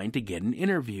first in line to get an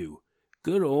interview?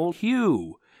 Good old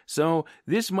Hugh. So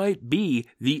this might be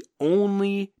the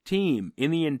only team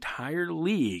in the entire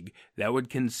league that would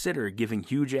consider giving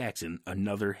Hugh Jackson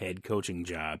another head coaching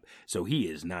job. So he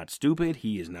is not stupid.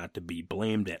 He is not to be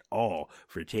blamed at all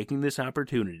for taking this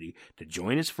opportunity to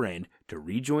join his friend, to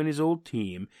rejoin his old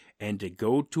team, and to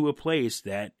go to a place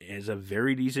that has a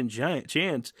very decent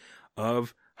chance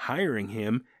of hiring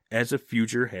him as a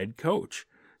future head coach.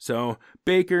 So,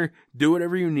 Baker, do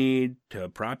whatever you need to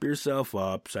prop yourself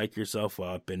up, psych yourself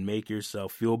up, and make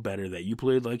yourself feel better that you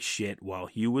played like shit while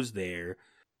Hugh was there.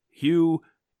 Hugh,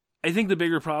 I think the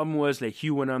bigger problem was that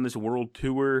Hugh went on this world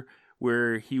tour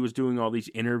where he was doing all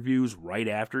these interviews right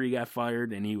after he got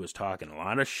fired, and he was talking a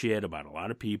lot of shit about a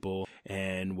lot of people,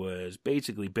 and was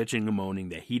basically bitching and moaning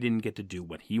that he didn't get to do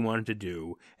what he wanted to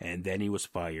do, and then he was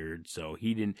fired, so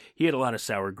he had a lot of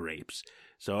sour grapes.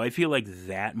 So I feel like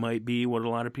that might be what a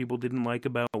lot of people didn't like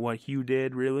about what Hugh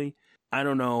did, really. I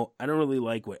don't know. I don't really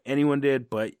like what anyone did,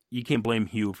 but you can't blame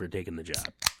Hugh for taking the job.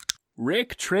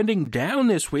 Rick, trending down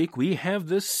this week, we have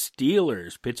the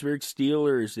Steelers. Pittsburgh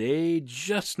Steelers, they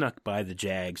just snuck by the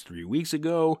Jags 3 weeks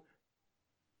ago.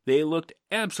 They looked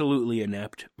absolutely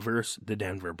inept versus the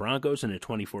Denver Broncos in a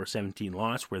 24-17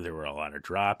 loss where there were a lot of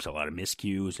drops, a lot of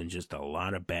miscues, and just a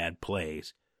lot of bad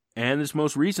plays. And this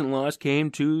most recent loss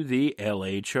came to the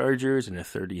LA Chargers in a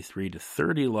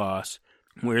 33-30 loss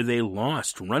where they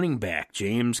lost running back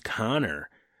James Conner,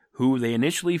 who they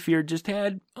initially feared just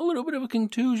had a little bit of a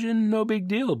contusion, no big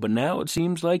deal, but now it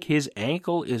seems like his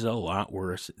ankle is a lot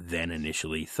worse than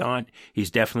initially thought.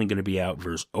 He's definitely going to be out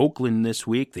versus Oakland this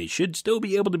week. They should still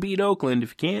be able to beat Oakland. If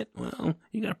you can't, well,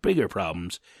 you got bigger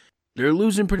problems. They're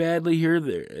losing pretty badly here.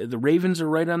 The Ravens are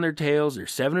right on their tails. They're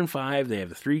 7-5. They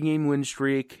have a 3-game win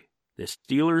streak. The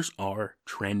Steelers are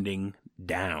trending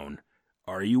down.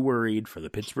 Are you worried for the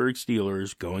Pittsburgh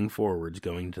Steelers going forwards,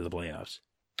 going into the playoffs?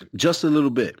 Just a little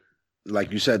bit.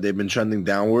 Like you said, they've been trending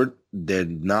downward. They're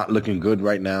not looking good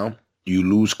right now. You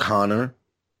lose Connor.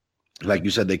 Like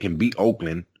you said, they can beat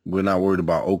Oakland. We're not worried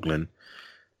about Oakland.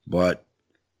 But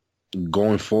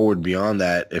going forward beyond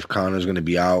that, if Connor's going to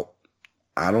be out,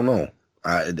 I don't know.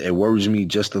 It worries me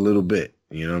just a little bit.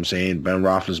 You know what I'm saying? Ben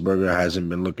Roethlisberger hasn't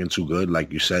been looking too good.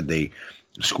 Like you said, they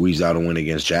squeezed out a win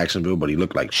against Jacksonville, but he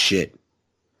looked like shit.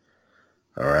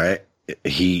 All right.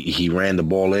 He ran the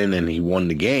ball in and he won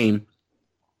the game.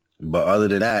 But other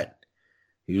than that,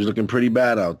 he was looking pretty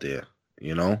bad out there,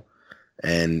 you know?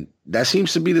 And that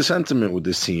seems to be the sentiment with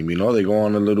this team. You know, they go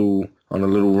on a little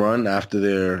run after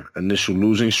their initial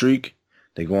losing streak.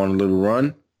 They go on a little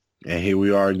run, and here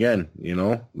we are again, you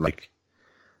know? Like,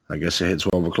 I guess it hit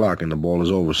 12 o'clock and the ball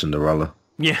is over, Cinderella.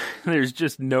 Yeah, there's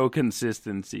just no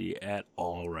consistency at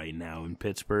all right now in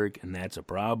Pittsburgh, and that's a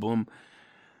problem.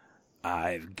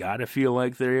 I've got to feel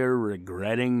like they're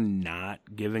regretting not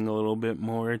giving a little bit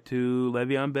more to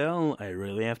Le'Veon Bell. I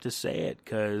really have to say it,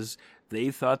 because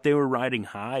they thought they were riding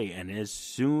high, and as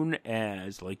soon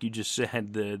as, like you just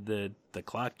said, the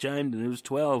clock chimed and it was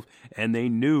 12, and they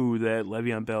knew that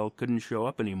Le'Veon Bell couldn't show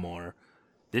up anymore,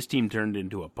 this team turned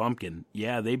into a pumpkin.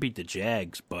 Yeah, they beat the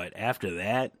Jags, but after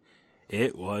that,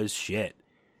 it was shit.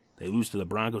 They lose to the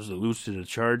Broncos, they lose to the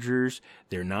Chargers.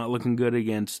 They're not looking good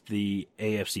against the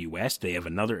AFC West. They have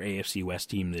another AFC West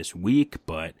team this week,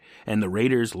 and the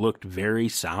Raiders looked very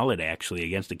solid, actually,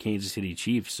 against the Kansas City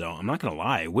Chiefs. So I'm not going to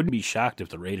lie, I wouldn't be shocked if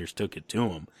the Raiders took it to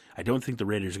them. I don't think the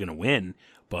Raiders are going to win,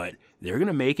 but they're going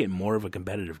to make it more of a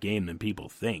competitive game than people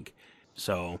think.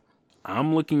 So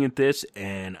I'm looking at this,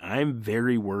 and I'm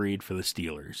very worried for the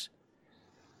Steelers.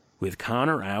 With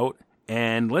Connor out,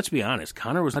 and let's be honest,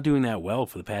 Connor was not doing that well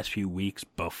for the past few weeks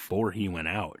before he went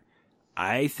out.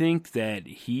 I think that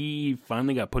he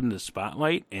finally got put in the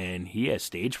spotlight, and he has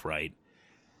stage fright.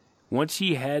 Once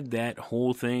he had that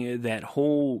whole thing, that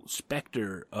whole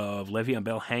specter of Le'Veon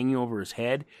Bell hanging over his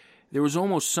head, there was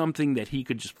almost something that he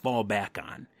could just fall back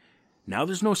on. Now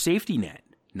there's no safety net.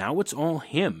 Now it's all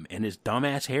him and his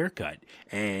dumbass haircut,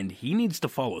 and he needs to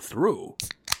follow through.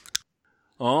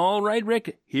 All right,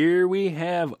 Rick, here we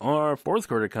have our fourth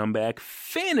quarter comeback,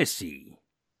 fantasy.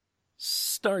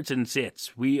 Starts and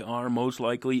sits. We are most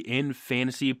likely in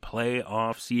fantasy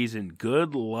playoff season.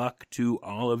 Good luck to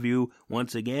all of you,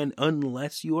 once again,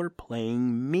 unless you're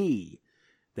playing me.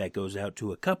 That goes out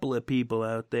to a couple of people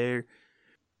out there.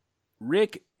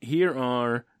 Rick, here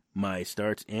are my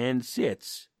starts and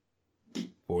sits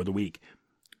for the week.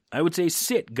 I would say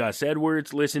sit Gus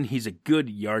Edwards. Listen, he's a good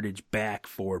yardage back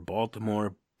for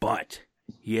Baltimore, but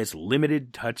he has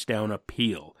limited touchdown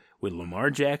appeal. With Lamar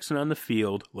Jackson on the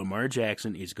field, Lamar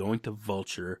Jackson is going to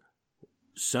vulture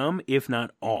some, if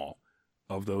not all,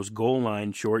 of those goal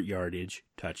line short yardage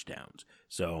touchdowns.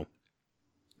 So,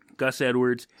 Gus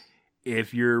Edwards,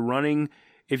 if you're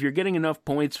getting enough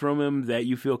points from him that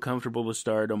you feel comfortable to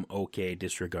start him, okay,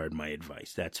 disregard my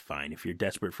advice. That's fine. If you're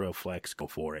desperate for a flex, go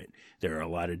for it. There are a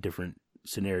lot of different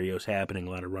scenarios happening.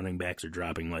 A lot of running backs are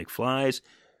dropping like flies.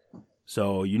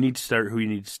 So you need to start who you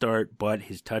need to start, but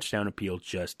his touchdown appeal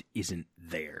just isn't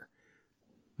there.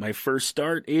 My first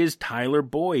start is Tyler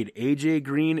Boyd. AJ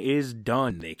Green is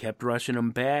done. They kept rushing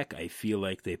him back. I feel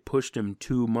like they pushed him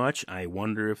too much. I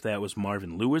wonder if that was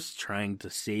Marvin Lewis trying to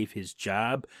save his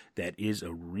job. That is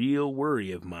a real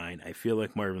worry of mine. I feel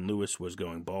like Marvin Lewis was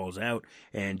going balls out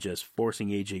and just forcing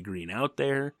AJ Green out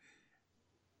there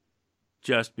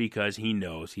just because he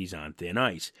knows he's on thin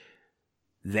ice.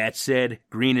 That said,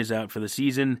 Green is out for the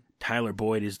season. Tyler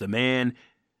Boyd is the man.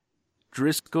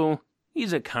 Driscoll,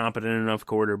 he's a competent enough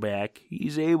quarterback.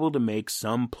 He's able to make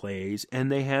some plays,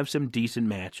 and they have some decent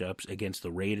matchups against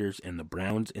the Raiders and the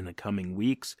Browns in the coming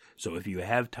weeks. So if you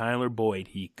have Tyler Boyd,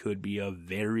 he could be a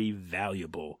very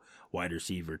valuable wide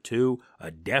receiver 2,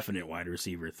 a definite wide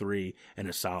receiver 3, and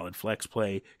a solid flex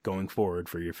play going forward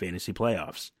for your fantasy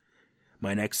playoffs.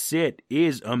 My next sit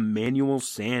is Emmanuel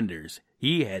Sanders.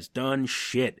 He has done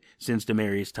shit since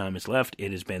Demaryius Thomas left.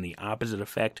 It has been the opposite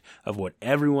effect of what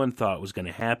everyone thought was going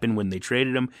to happen when they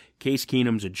traded him. Case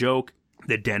Keenum's a joke.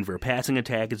 The Denver passing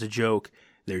attack is a joke.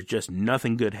 There's just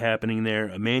nothing good happening there.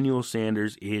 Emmanuel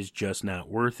Sanders is just not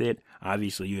worth it.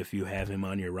 Obviously, if you have him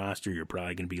on your roster, you're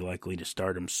probably going to be likely to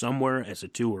start him somewhere as a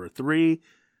 2 or a 3.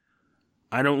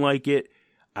 I don't like it.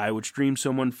 I would stream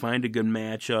someone, find a good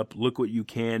matchup, look what you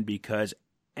can, because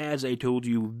as I told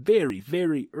you very,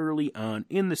 very early on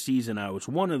in the season, I was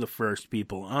one of the first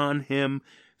people on him.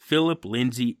 Philip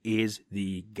Lindsay is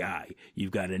the guy.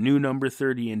 You've got a new number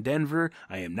 30 in Denver.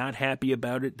 I am not happy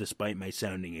about it, despite my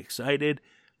sounding excited.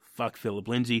 Fuck Philip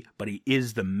Lindsay, but he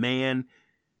is the man.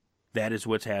 That is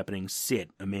what's happening. Sit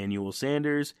Emmanuel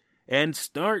Sanders and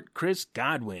start Chris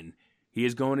Godwin. He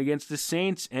is going against the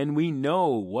Saints, and we know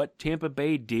what Tampa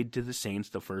Bay did to the Saints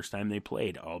the first time they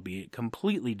played, albeit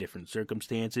completely different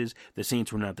circumstances. The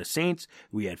Saints were not the Saints.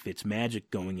 We had Fitzmagic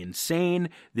going insane.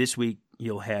 This week,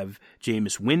 you'll have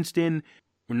Jameis Winston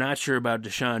We're not sure about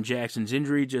Deshaun Jackson's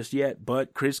injury just yet,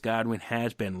 but Chris Godwin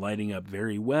has been lighting up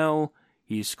very well.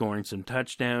 He's scoring some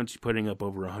touchdowns. He's putting up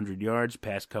over 100 yards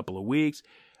past couple of weeks.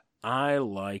 I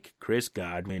like Chris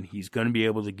Godwin. He's going to be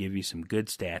able to give you some good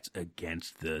stats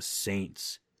against the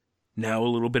Saints. Now, a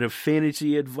little bit of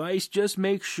fantasy advice. Just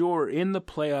make sure in the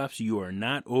playoffs you are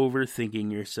not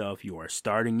overthinking yourself. You are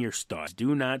starting your studs.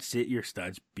 Do not sit your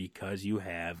studs because you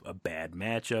have a bad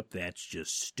matchup. That's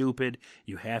just stupid.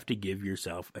 You have to give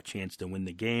yourself a chance to win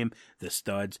the game. The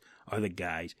studs are the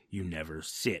guys you never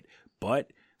sit.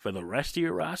 But for the rest of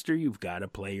your roster, you've got to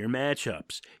play your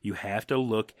matchups. You have to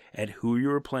look at who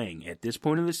you're playing. At this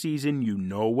point of the season, you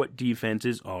know what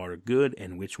defenses are good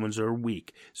and which ones are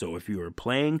weak. So if you are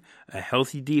playing a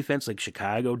healthy defense like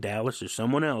Chicago, Dallas, or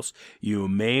someone else, you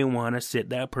may want to sit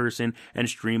that person and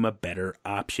stream a better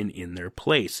option in their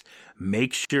place.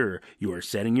 Make sure you are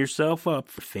setting yourself up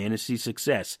for fantasy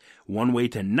success. One way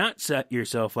to not set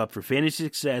yourself up for fantasy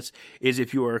success is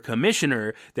if you are a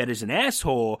commissioner that is an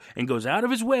asshole and goes out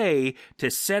of his way to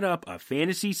set up a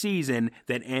fantasy season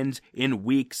that ends in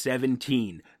week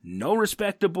 17. No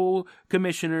respectable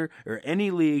commissioner or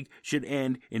any league should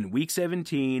end in week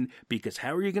 17, because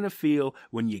how are you going to feel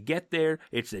when you get there,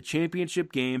 it's the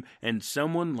championship game, and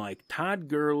someone like Todd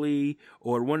Gurley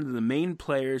or one of the main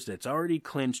players that's already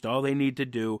clinched, all they need to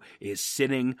do is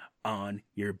sitting on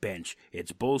your bench.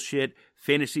 It's bullshit.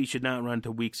 Fantasy should not run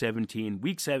to week 17.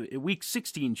 Week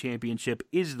 16 championship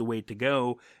is the way to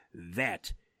go.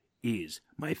 That is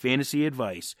my fantasy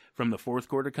advice from the fourth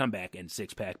quarter comeback and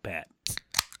Six Pack Pat.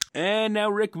 And now,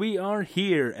 Rick, we are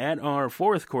here at our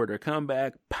fourth quarter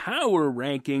comeback power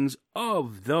rankings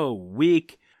of the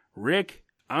week. Rick,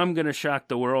 I'm going to shock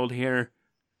the world here.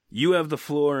 You have the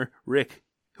floor. Rick,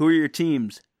 who are your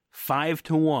teams?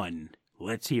 5-1.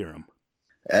 Let's hear them.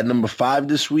 At number 5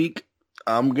 this week,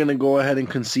 I'm going to go ahead and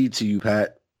concede to you,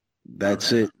 Pat.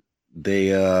 That's it.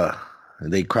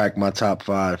 They cracked my top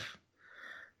 5.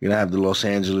 You're going to have the Los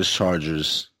Angeles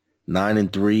Chargers,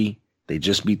 9-3. They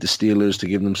just beat the Steelers to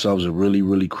give themselves a really,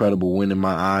 really credible win in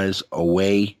my eyes.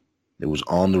 Away. It was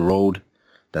on the road.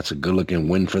 That's a good-looking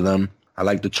win for them. I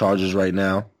like the Chargers right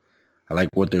now. I like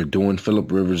what they're doing.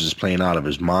 Phillip Rivers is playing out of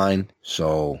his mind.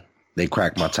 So they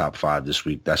cracked my top 5 this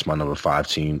week. That's my number 5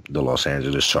 team, the Los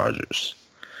Angeles Chargers.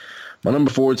 My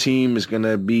number 4 team is going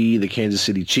to be the Kansas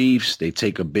City Chiefs. They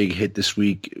take a big hit this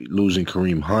week, losing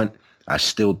Kareem Hunt. I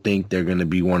still think they're going to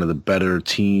be one of the better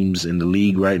teams in the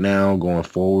league right now going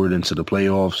forward into the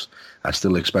playoffs. I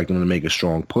still expect them to make a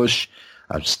strong push.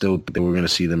 I still think that we're going to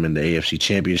see them in the AFC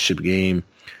Championship game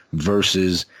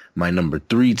versus my number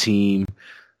 3 team,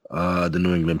 the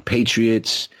New England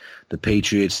Patriots. The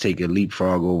Patriots take a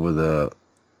leapfrog over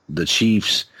the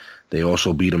Chiefs. They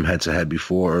also beat them head-to-head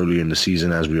before earlier in the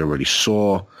season, as we already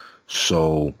saw.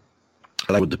 So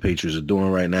I like what the Patriots are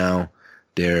doing right now.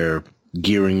 They're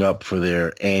gearing up for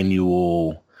their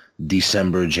annual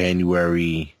December,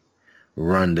 January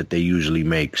run that they usually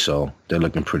make. So they're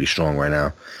looking pretty strong right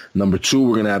now. Number 2,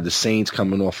 we're going to have the Saints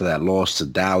coming off of that loss to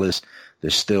Dallas. They're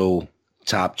still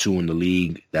top 2 in the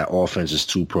league. That offense is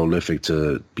too prolific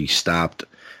to be stopped.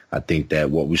 I think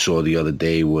that what we saw the other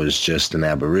day was just an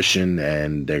aberration,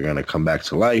 and they're going to come back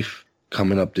to life.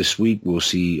 Coming up this week, we'll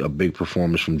see a big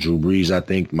performance from Drew Brees, I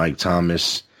think. Mike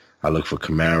Thomas. I look for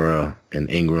Kamara and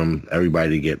Ingram, everybody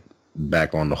to get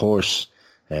back on the horse,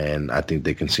 and I think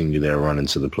they continue their run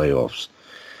into the playoffs.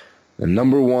 And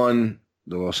number 1,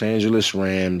 the Los Angeles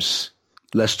Rams.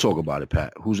 Let's talk about it,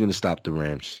 Pat. Who's going to stop the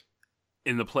Rams?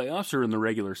 In the playoffs or in the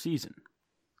regular season?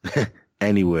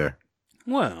 Anywhere.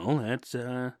 Well, that's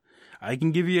I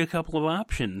can give you a couple of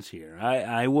options here.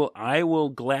 I will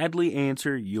gladly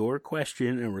answer your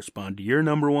question and respond to your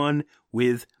number 1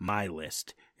 with my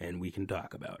list, and we can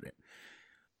talk about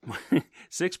it.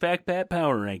 Six Pack Pat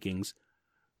power rankings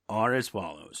are as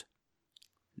follows.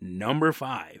 Number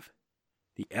 5,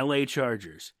 the LA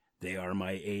Chargers. They are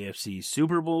my AFC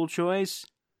Super Bowl choice.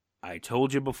 I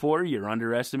told you before, you're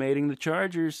underestimating the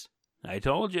Chargers. I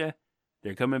told you.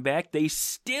 They're coming back. They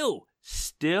still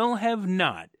have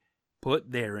not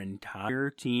put their entire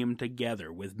team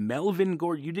together. With Melvin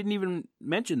Gordon, you didn't even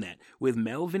mention that. With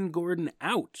Melvin Gordon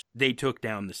out, they took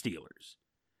down the Steelers.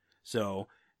 So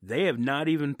they have not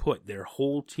even put their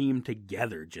whole team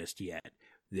together just yet.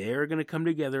 They're going to come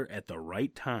together at the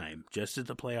right time, just as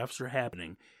the playoffs are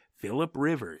happening. Phillip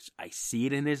Rivers, I see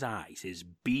it in his eyes, his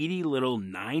beady little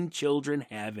 9 children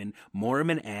having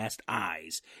Mormon-ass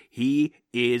eyes. He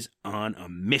is on a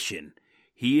mission.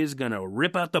 He is going to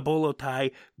rip out the bolo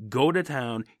tie, go to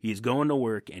town, he's going to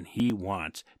work, and he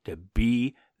wants to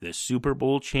be the Super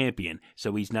Bowl champion,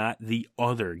 so he's not the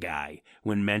other guy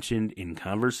when mentioned in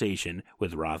conversation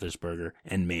with Roethlisberger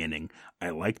and Manning. I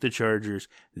like the Chargers.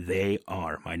 They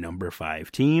are my number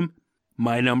 5 team.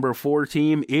 My number 4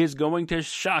 team is going to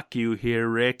shock you here,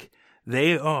 Rick.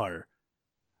 They are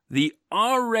the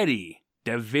already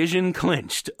division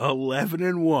clinched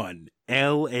 11-1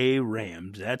 LA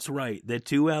Rams. That's right. The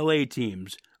 2 LA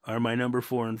teams are my number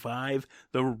 4 and 5.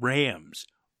 The Rams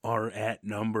are at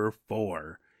number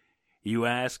 4. You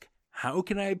ask, how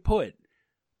can I put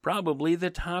probably the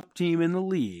top team in the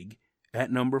league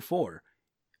at number 4?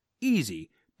 Easy,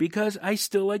 because I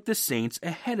still like the Saints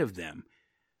ahead of them.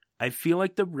 I feel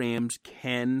like the Rams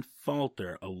can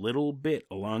falter a little bit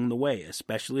along the way,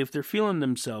 especially if they're feeling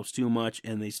themselves too much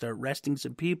and they start resting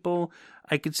some people.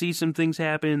 I could see some things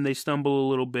happen. They stumble a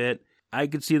little bit. I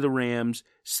could see the Rams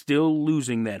still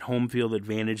losing that home field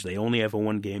advantage. They only have a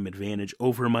 1-game advantage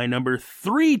over my number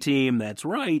 3 team. That's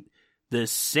right. The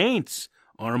Saints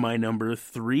are my number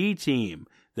 3 team.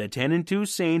 The 10-2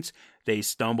 Saints, they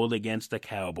stumbled against the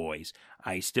Cowboys.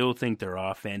 I still think their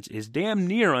offense is damn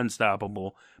near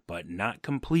unstoppable, but not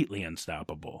completely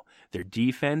unstoppable. Their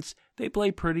defense, they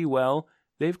play pretty well.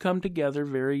 They've come together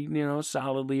very,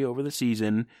 solidly over the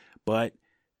season, but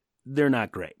they're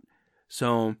not great.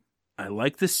 So I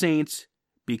like the Saints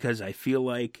because I feel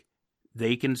like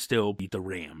they can still beat the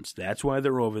Rams. That's why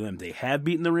they're over them. They have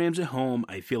beaten the Rams at home.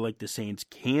 I feel like the Saints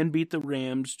can beat the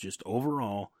Rams just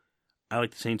overall. I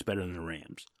like the Saints better than the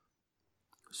Rams.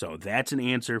 So that's an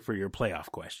answer for your playoff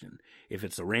question. If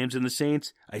it's the Rams and the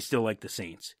Saints, I still like the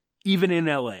Saints. Even in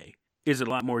LA. Is it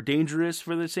a lot more dangerous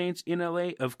for the Saints in LA?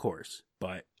 Of course.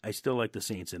 But I still like the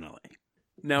Saints in LA.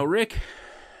 Now, Rick,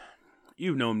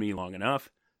 you've known me long enough.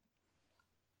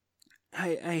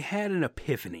 I had an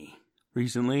epiphany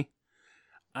recently.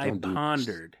 I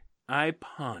pondered,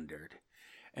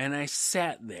 and I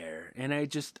sat there, and I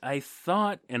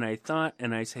thought,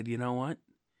 and I said, you know what?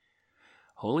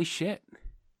 Holy shit.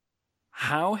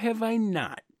 How have I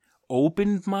not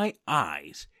opened my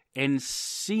eyes and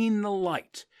seen the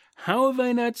light? How have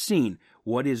I not seen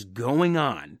what is going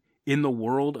on in the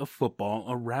world of football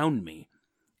around me?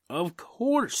 Of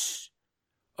course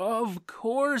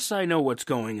I know what's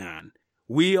going on.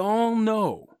 We all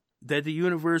know that the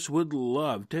universe would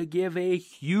love to give a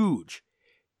huge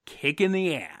kick in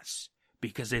the ass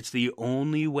because it's the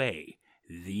only way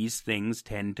these things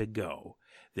tend to go.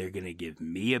 They're going to give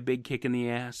me a big kick in the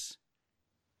ass.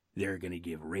 They're going to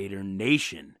give Raider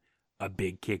Nation a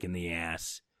big kick in the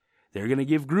ass. They're going to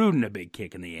give Gruden a big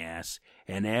kick in the ass.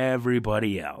 And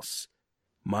everybody else.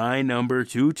 My number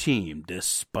 2 team,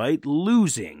 despite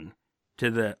losing to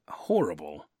the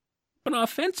horrible, but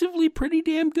offensively pretty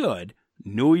damn good,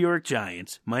 New York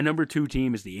Giants. My number 2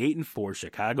 team is the 8-4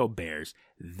 Chicago Bears.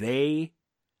 They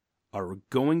are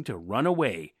going to run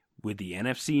away with the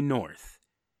NFC North.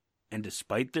 And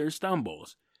despite their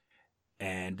stumbles,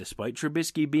 and despite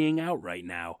Trubisky being out right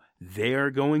now, they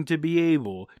are going to be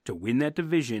able to win that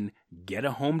division, get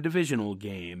a home divisional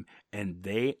game, and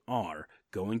they are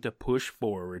going to push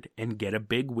forward and get a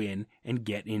big win and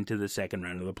get into the second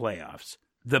round of the playoffs.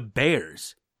 The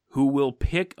Bears, who will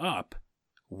pick up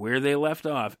where they left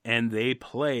off, and they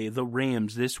play the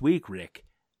Rams this week, Rick.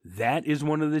 That is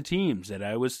one of the teams that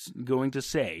I was going to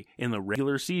say in the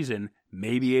regular season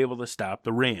may be able to stop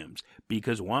the Rams.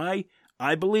 Because why?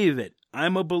 I believe it.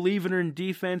 I'm a believer in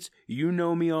defense. You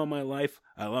know me all my life.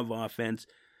 I love offense,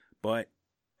 but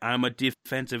I'm a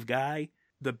defensive guy.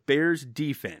 The Bears'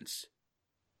 defense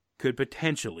could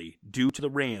potentially do to the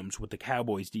Rams what the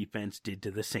Cowboys' defense did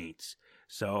to the Saints.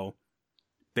 So,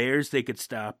 Bears, they could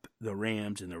stop the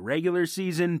Rams in the regular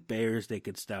season. Bears, they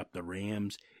could stop the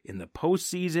Rams in the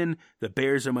postseason. The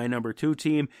Bears are my number 2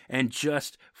 team. And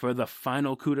just for the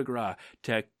final coup de grace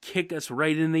to kick us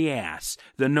right in the ass,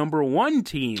 the number 1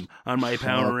 team on my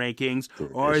power rankings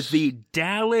are the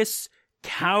Dallas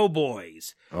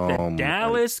Cowboys. The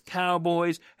Dallas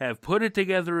Cowboys have put it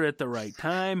together at the right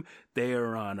time. They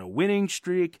are on a winning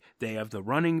streak. They have the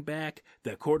running back,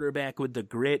 the quarterback with the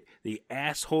grit, the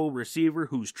asshole receiver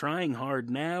who's trying hard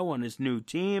now on his new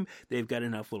team. They've got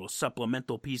enough little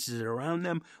supplemental pieces around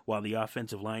them. While the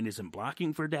offensive line isn't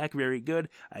blocking for Dak very good,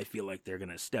 I feel like they're going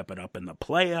to step it up in the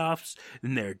playoffs.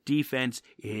 And their defense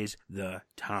is the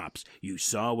tops. You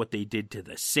saw what they did to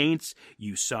the Saints.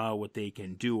 You saw what they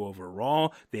can do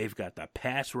overall. They've got the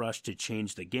pass rush to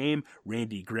change the game.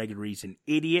 Randy Gregory's an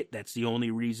idiot. That's the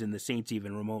only reason the Saints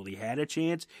even remotely had a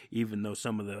chance, even though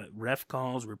some of the ref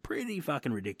calls were pretty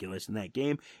fucking ridiculous in that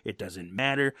game. It doesn't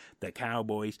matter. The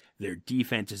Cowboys, their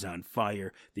defense is on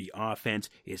fire. The offense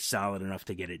is solid enough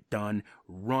to get it done.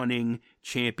 Running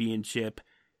championship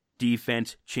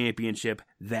defense championship.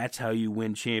 That's how you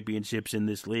win championships in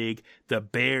this league. The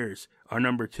Bears are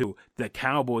number 2. The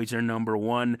Cowboys are number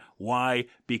 1. Why?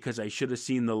 Because I should have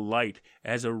seen the light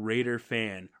as a Raider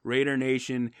fan. Raider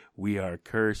Nation, we are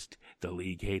cursed. The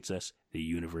league hates us. The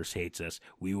universe hates us.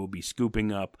 We will be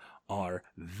scooping up our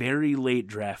very late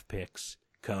draft picks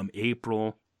come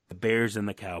April. The Bears and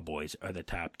the Cowboys are the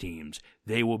top teams.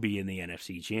 They will be in the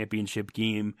NFC Championship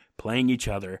game, playing each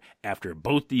other after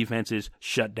both defenses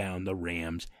shut down the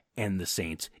Rams and the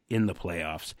Saints in the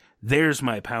playoffs. There's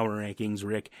my power rankings,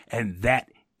 Rick, and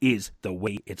that is the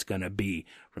way it's going to be.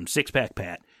 From Six Pack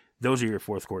Pat, those are your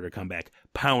fourth quarter comeback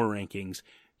power rankings.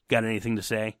 Got anything to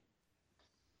say?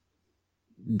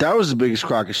 That was the biggest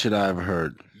crock of shit I ever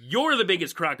heard. You're the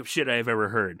biggest crock of shit I've ever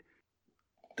heard.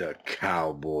 The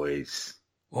Cowboys.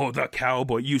 Oh, the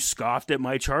Cowboy. You scoffed at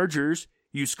my Chargers.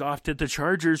 You scoffed at the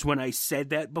Chargers when I said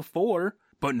that before.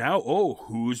 But now,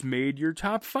 who's made your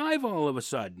top 5 all of a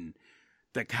sudden?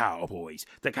 The Cowboys.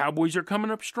 The Cowboys are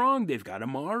coming up strong. They've got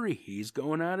Amari. He's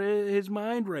going out of his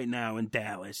mind right now in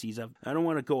Dallas. I don't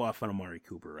want to go off on Amari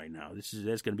Cooper right now.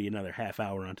 That's going to be another half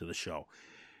hour onto the show.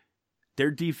 Their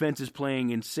defense is playing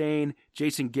insane.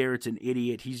 Jason Garrett's an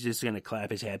idiot. He's just going to clap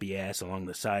his happy ass along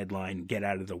the sideline, get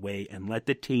out of the way, and let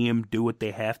the team do what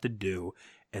they have to do.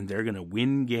 And they're going to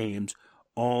win games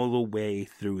all the way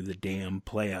through the damn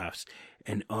playoffs.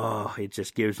 And, it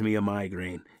just gives me a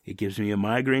migraine. It gives me a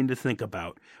migraine to think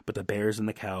about. But the Bears and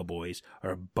the Cowboys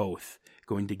are both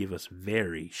going to give us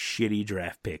very shitty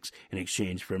draft picks in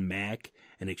exchange for Mack,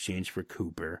 in exchange for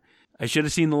Cooper. I should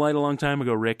have seen the light a long time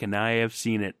ago, Rick, and now I have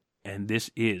seen it. And this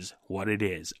is what it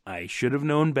is. I should have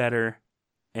known better,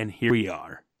 and here we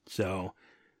are. So,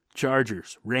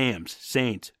 Chargers, Rams,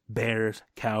 Saints, Bears,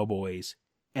 Cowboys,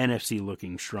 NFC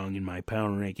looking strong in my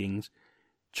power rankings.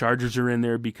 Chargers are in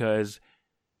there because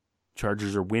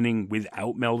Chargers are winning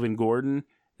without Melvin Gordon.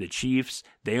 The Chiefs,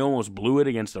 they almost blew it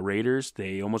against the Raiders.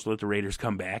 They almost let the Raiders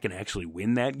come back and actually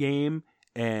win that game,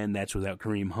 and that's without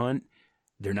Kareem Hunt.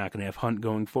 They're not going to have Hunt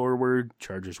going forward.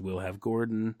 Chargers will have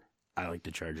Gordon. I like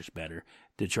the Chargers better.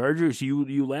 The Chargers,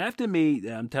 you laughed at me.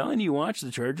 I'm telling you, watch.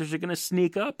 The Chargers are going to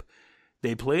sneak up.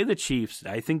 They play the Chiefs.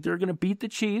 I think they're going to beat the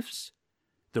Chiefs.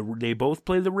 They both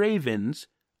play the Ravens.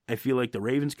 I feel like the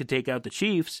Ravens could take out the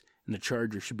Chiefs, and the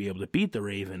Chargers should be able to beat the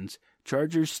Ravens.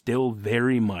 Chargers still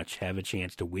very much have a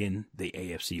chance to win the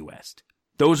AFC West.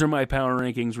 Those are my power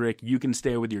rankings, Rick. You can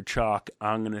stay with your chalk.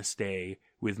 I'm going to stay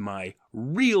with my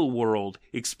real-world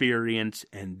experience,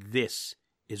 and this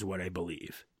is what I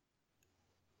believe.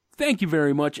 Thank you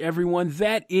very much, everyone.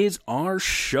 That is our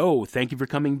show. Thank you for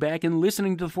coming back and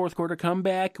listening to the fourth quarter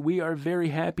comeback. We are very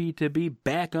happy to be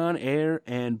back on air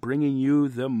and bringing you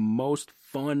the most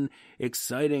fun,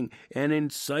 exciting, and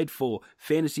insightful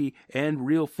fantasy and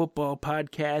real football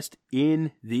podcast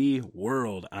in the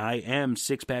world. I am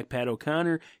Six Pack Pat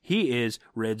O'Connor. He is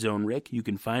Red Zone Rick. You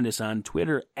can find us on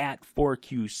Twitter at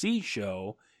 4QC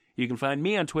Show. You can find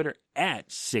me on Twitter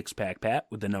at Six Pack Pat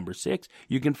with the number 6.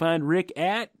 You can find Rick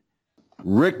at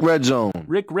Rick Red Zone.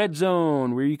 Rick Red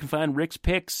Zone, where you can find Rick's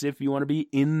picks if you want to be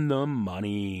in the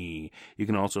money. You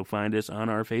can also find us on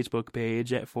our Facebook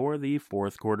page for the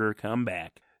fourth quarter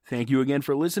comeback. Thank you again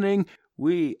for listening.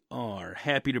 We are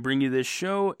happy to bring you this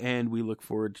show, and we look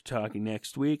forward to talking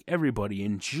next week. Everybody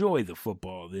enjoy the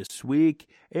football this week,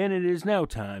 and it is now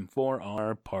time for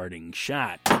our parting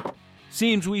shot.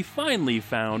 Seems we finally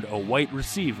found a white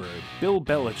receiver Bill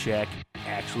Belichick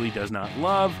actually does not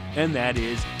love, and that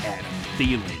is Adam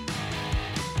Thielen.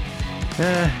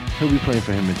 He'll be playing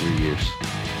for him in 3 years.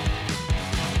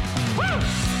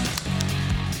 Woo!